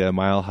about the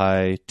Mile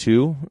High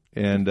 2,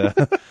 and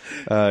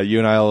you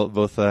and I will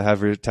both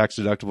have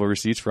tax-deductible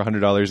receipts for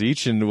 $100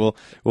 each, and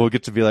we'll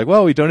get to be like,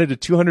 well, we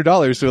donated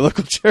 $200 to a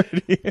local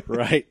charity.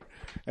 Right.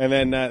 And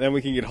then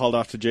we can get hauled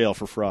off to jail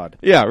for fraud.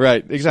 Yeah,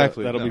 right.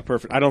 Exactly. So that'll be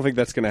perfect. I don't think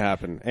that's going to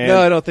happen. And no,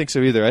 I don't think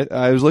so either.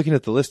 I was looking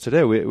at the list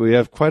today. We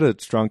have quite a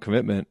strong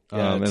commitment,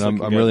 and I'm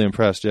really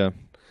impressed. Yeah.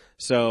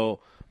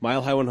 So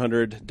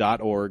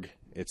milehigh100.org.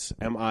 It's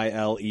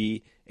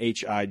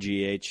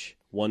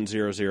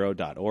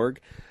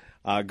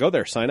milehigh100.org. Go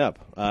there, sign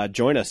up.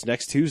 Join us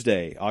next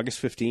Tuesday,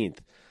 August 15th,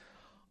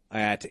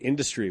 at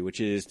Industry,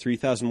 which is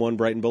 3001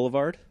 Brighton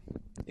Boulevard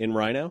in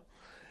Rhino.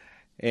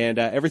 And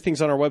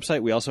everything's on our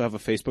website. We also have a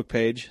Facebook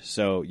page,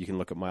 so you can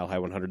look at Mile High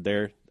 100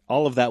 there.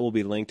 All of that will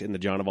be linked in the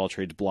John of All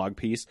Trades blog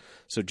piece,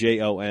 so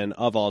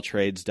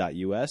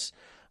jonofalltrades.us.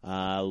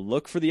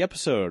 Look for the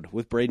episode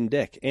with Braden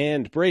Dick.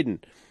 And Braden,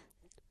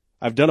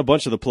 I've done a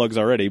bunch of the plugs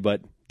already,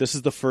 but this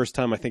is the first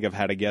time I think I've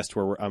had a guest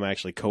where I'm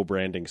actually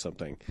co-branding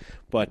something.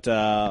 But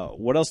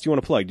what else do you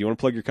want to plug? Do you want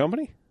to plug your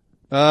company?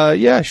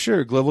 Yeah,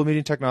 sure. Global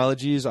Meeting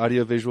Technologies,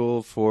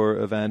 audiovisual for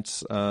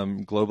events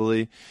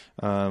globally.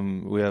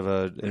 We have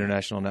an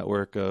international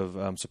network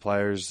of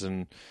suppliers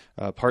and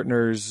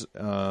partners,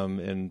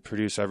 and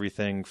produce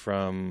everything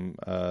from,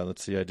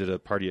 let's see, I did a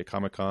party at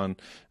Comic-Con.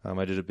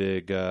 I did a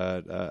big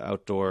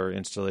outdoor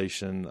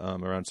installation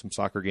around some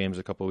soccer games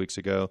a couple of weeks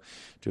ago.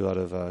 Do a lot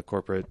of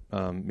corporate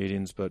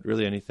meetings, but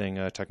really anything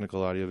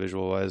technical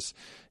audiovisual-wise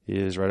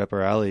is right up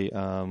our alley.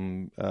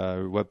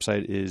 Our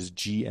website is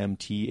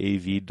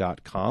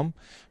gmtav.com.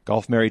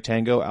 Golf Mary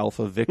Tango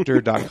Alpha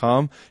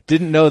Victor.com.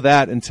 Didn't know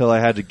that until I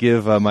had to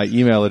give my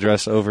email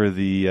address over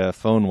the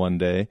phone one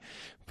day.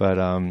 But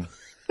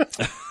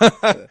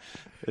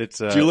it's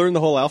Did you learn the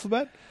whole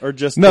alphabet, or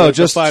just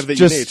just the 5 that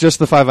you need? Just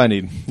the 5 I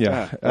need.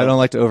 Yeah, I don't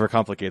like to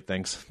overcomplicate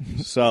things.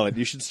 Solid.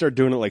 You should start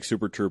doing it like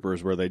Super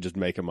Troopers, where they just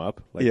make them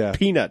up. Like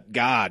Peanut,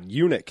 God,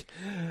 Eunuch.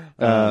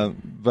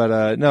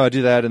 But no, I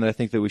do that, and I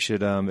think that we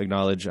should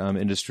acknowledge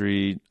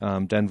Industry,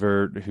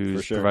 Denver,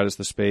 who's provided us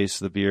the space,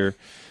 the beer.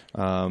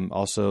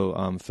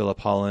 Also, Philip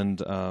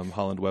Holland,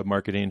 Holland Web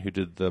Marketing, who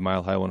did the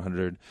Mile High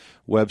 100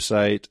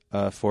 website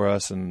for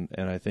us, and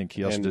I think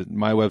he also did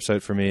my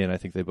website for me, and I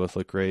think they both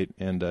look great,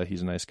 and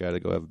he's a nice guy to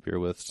go have a beer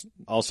with.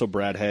 Also,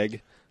 Brad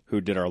Haig,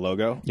 who did our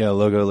logo. Yeah, the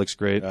logo looks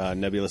great.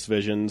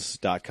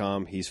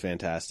 NebulousVisions.com. He's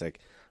fantastic.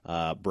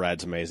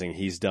 Brad's amazing.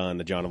 He's done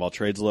the John of All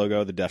Trades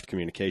logo, the Deft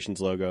Communications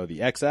logo,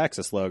 the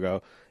X-Axis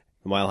logo,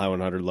 the Mile High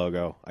 100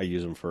 logo. I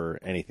use him for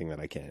anything that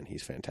I can.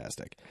 He's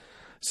fantastic.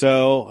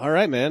 So, all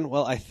right, man.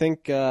 Well, I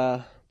think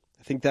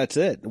that's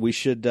it. We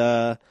should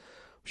get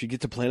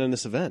to planning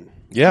this event.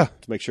 Yeah,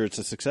 to make sure it's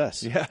a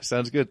success. Yeah,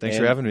 sounds good. Thanks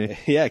for having me.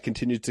 Yeah,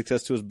 continued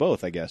success to us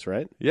both, I guess,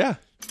 right? Yeah.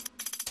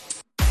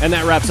 And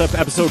that wraps up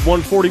episode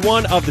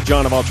 141 of the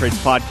John of All Trades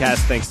podcast.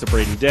 Thanks to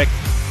Braden Dick,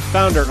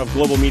 founder of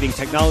Global Meeting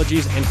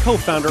Technologies and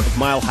co-founder of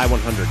Mile High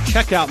 100.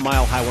 Check out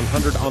Mile High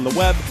 100 on the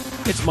web.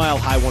 It's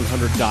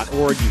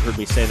milehigh100.org. You heard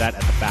me say that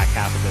at the back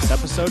half of this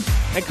episode.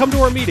 And come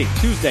to our meeting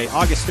Tuesday,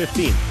 August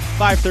 15th,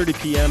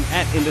 5:30 p.m.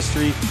 at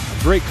Industry,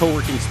 a great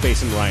co-working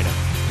space in Rhino.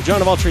 The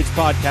John of All Trades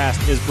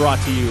podcast is brought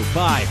to you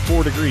by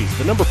 4 Degrees,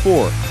 the number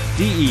 4,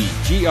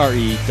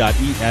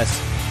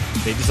 DEGRE.ES.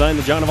 They design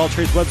the John of All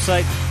Trades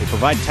website, they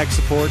provide tech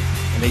support,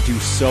 and they do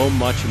so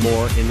much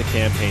more in the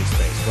campaign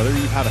space. Whether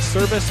you have a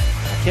service,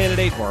 a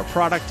candidate, or a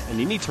product, and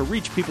you need to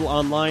reach people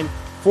online,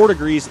 4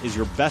 Degrees is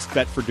your best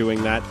bet for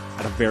doing that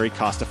at a very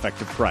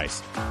cost-effective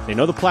price. They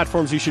know the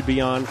platforms you should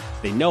be on.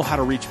 They know how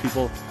to reach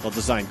people. They'll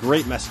design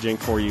great messaging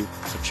for you.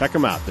 So check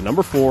them out. The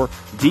number 4,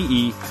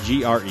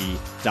 DEGRE.ES.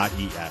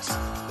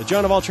 The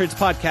John of All Trades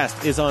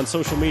podcast is on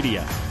social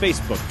media,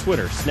 Facebook,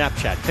 Twitter,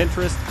 Snapchat,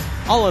 Pinterest,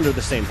 all under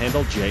the same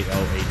handle, JOAT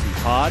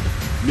Pod.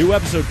 New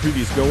episode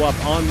previews go up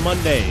on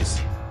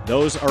Mondays.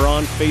 Those are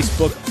on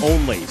Facebook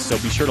only, so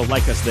be sure to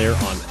like us there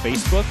on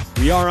Facebook.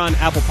 We are on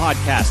Apple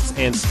Podcasts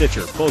and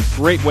Stitcher, both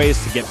great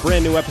ways to get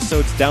brand new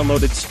episodes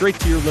downloaded straight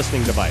to your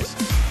listening device.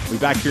 We'll be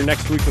back here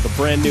next week with a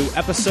brand new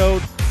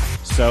episode,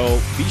 so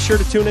be sure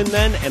to tune in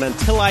then, and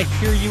until I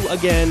hear you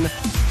again,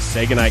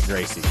 say goodnight,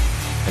 Gracie,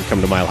 and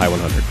come to Mile High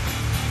 100.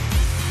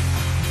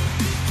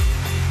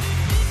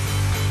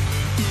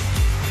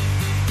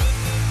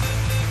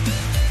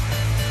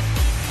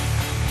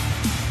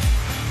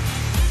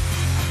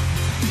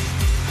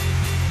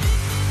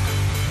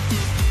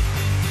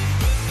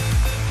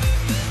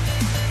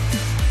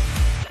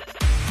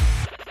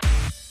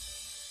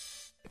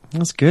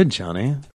 That's good, Johnny.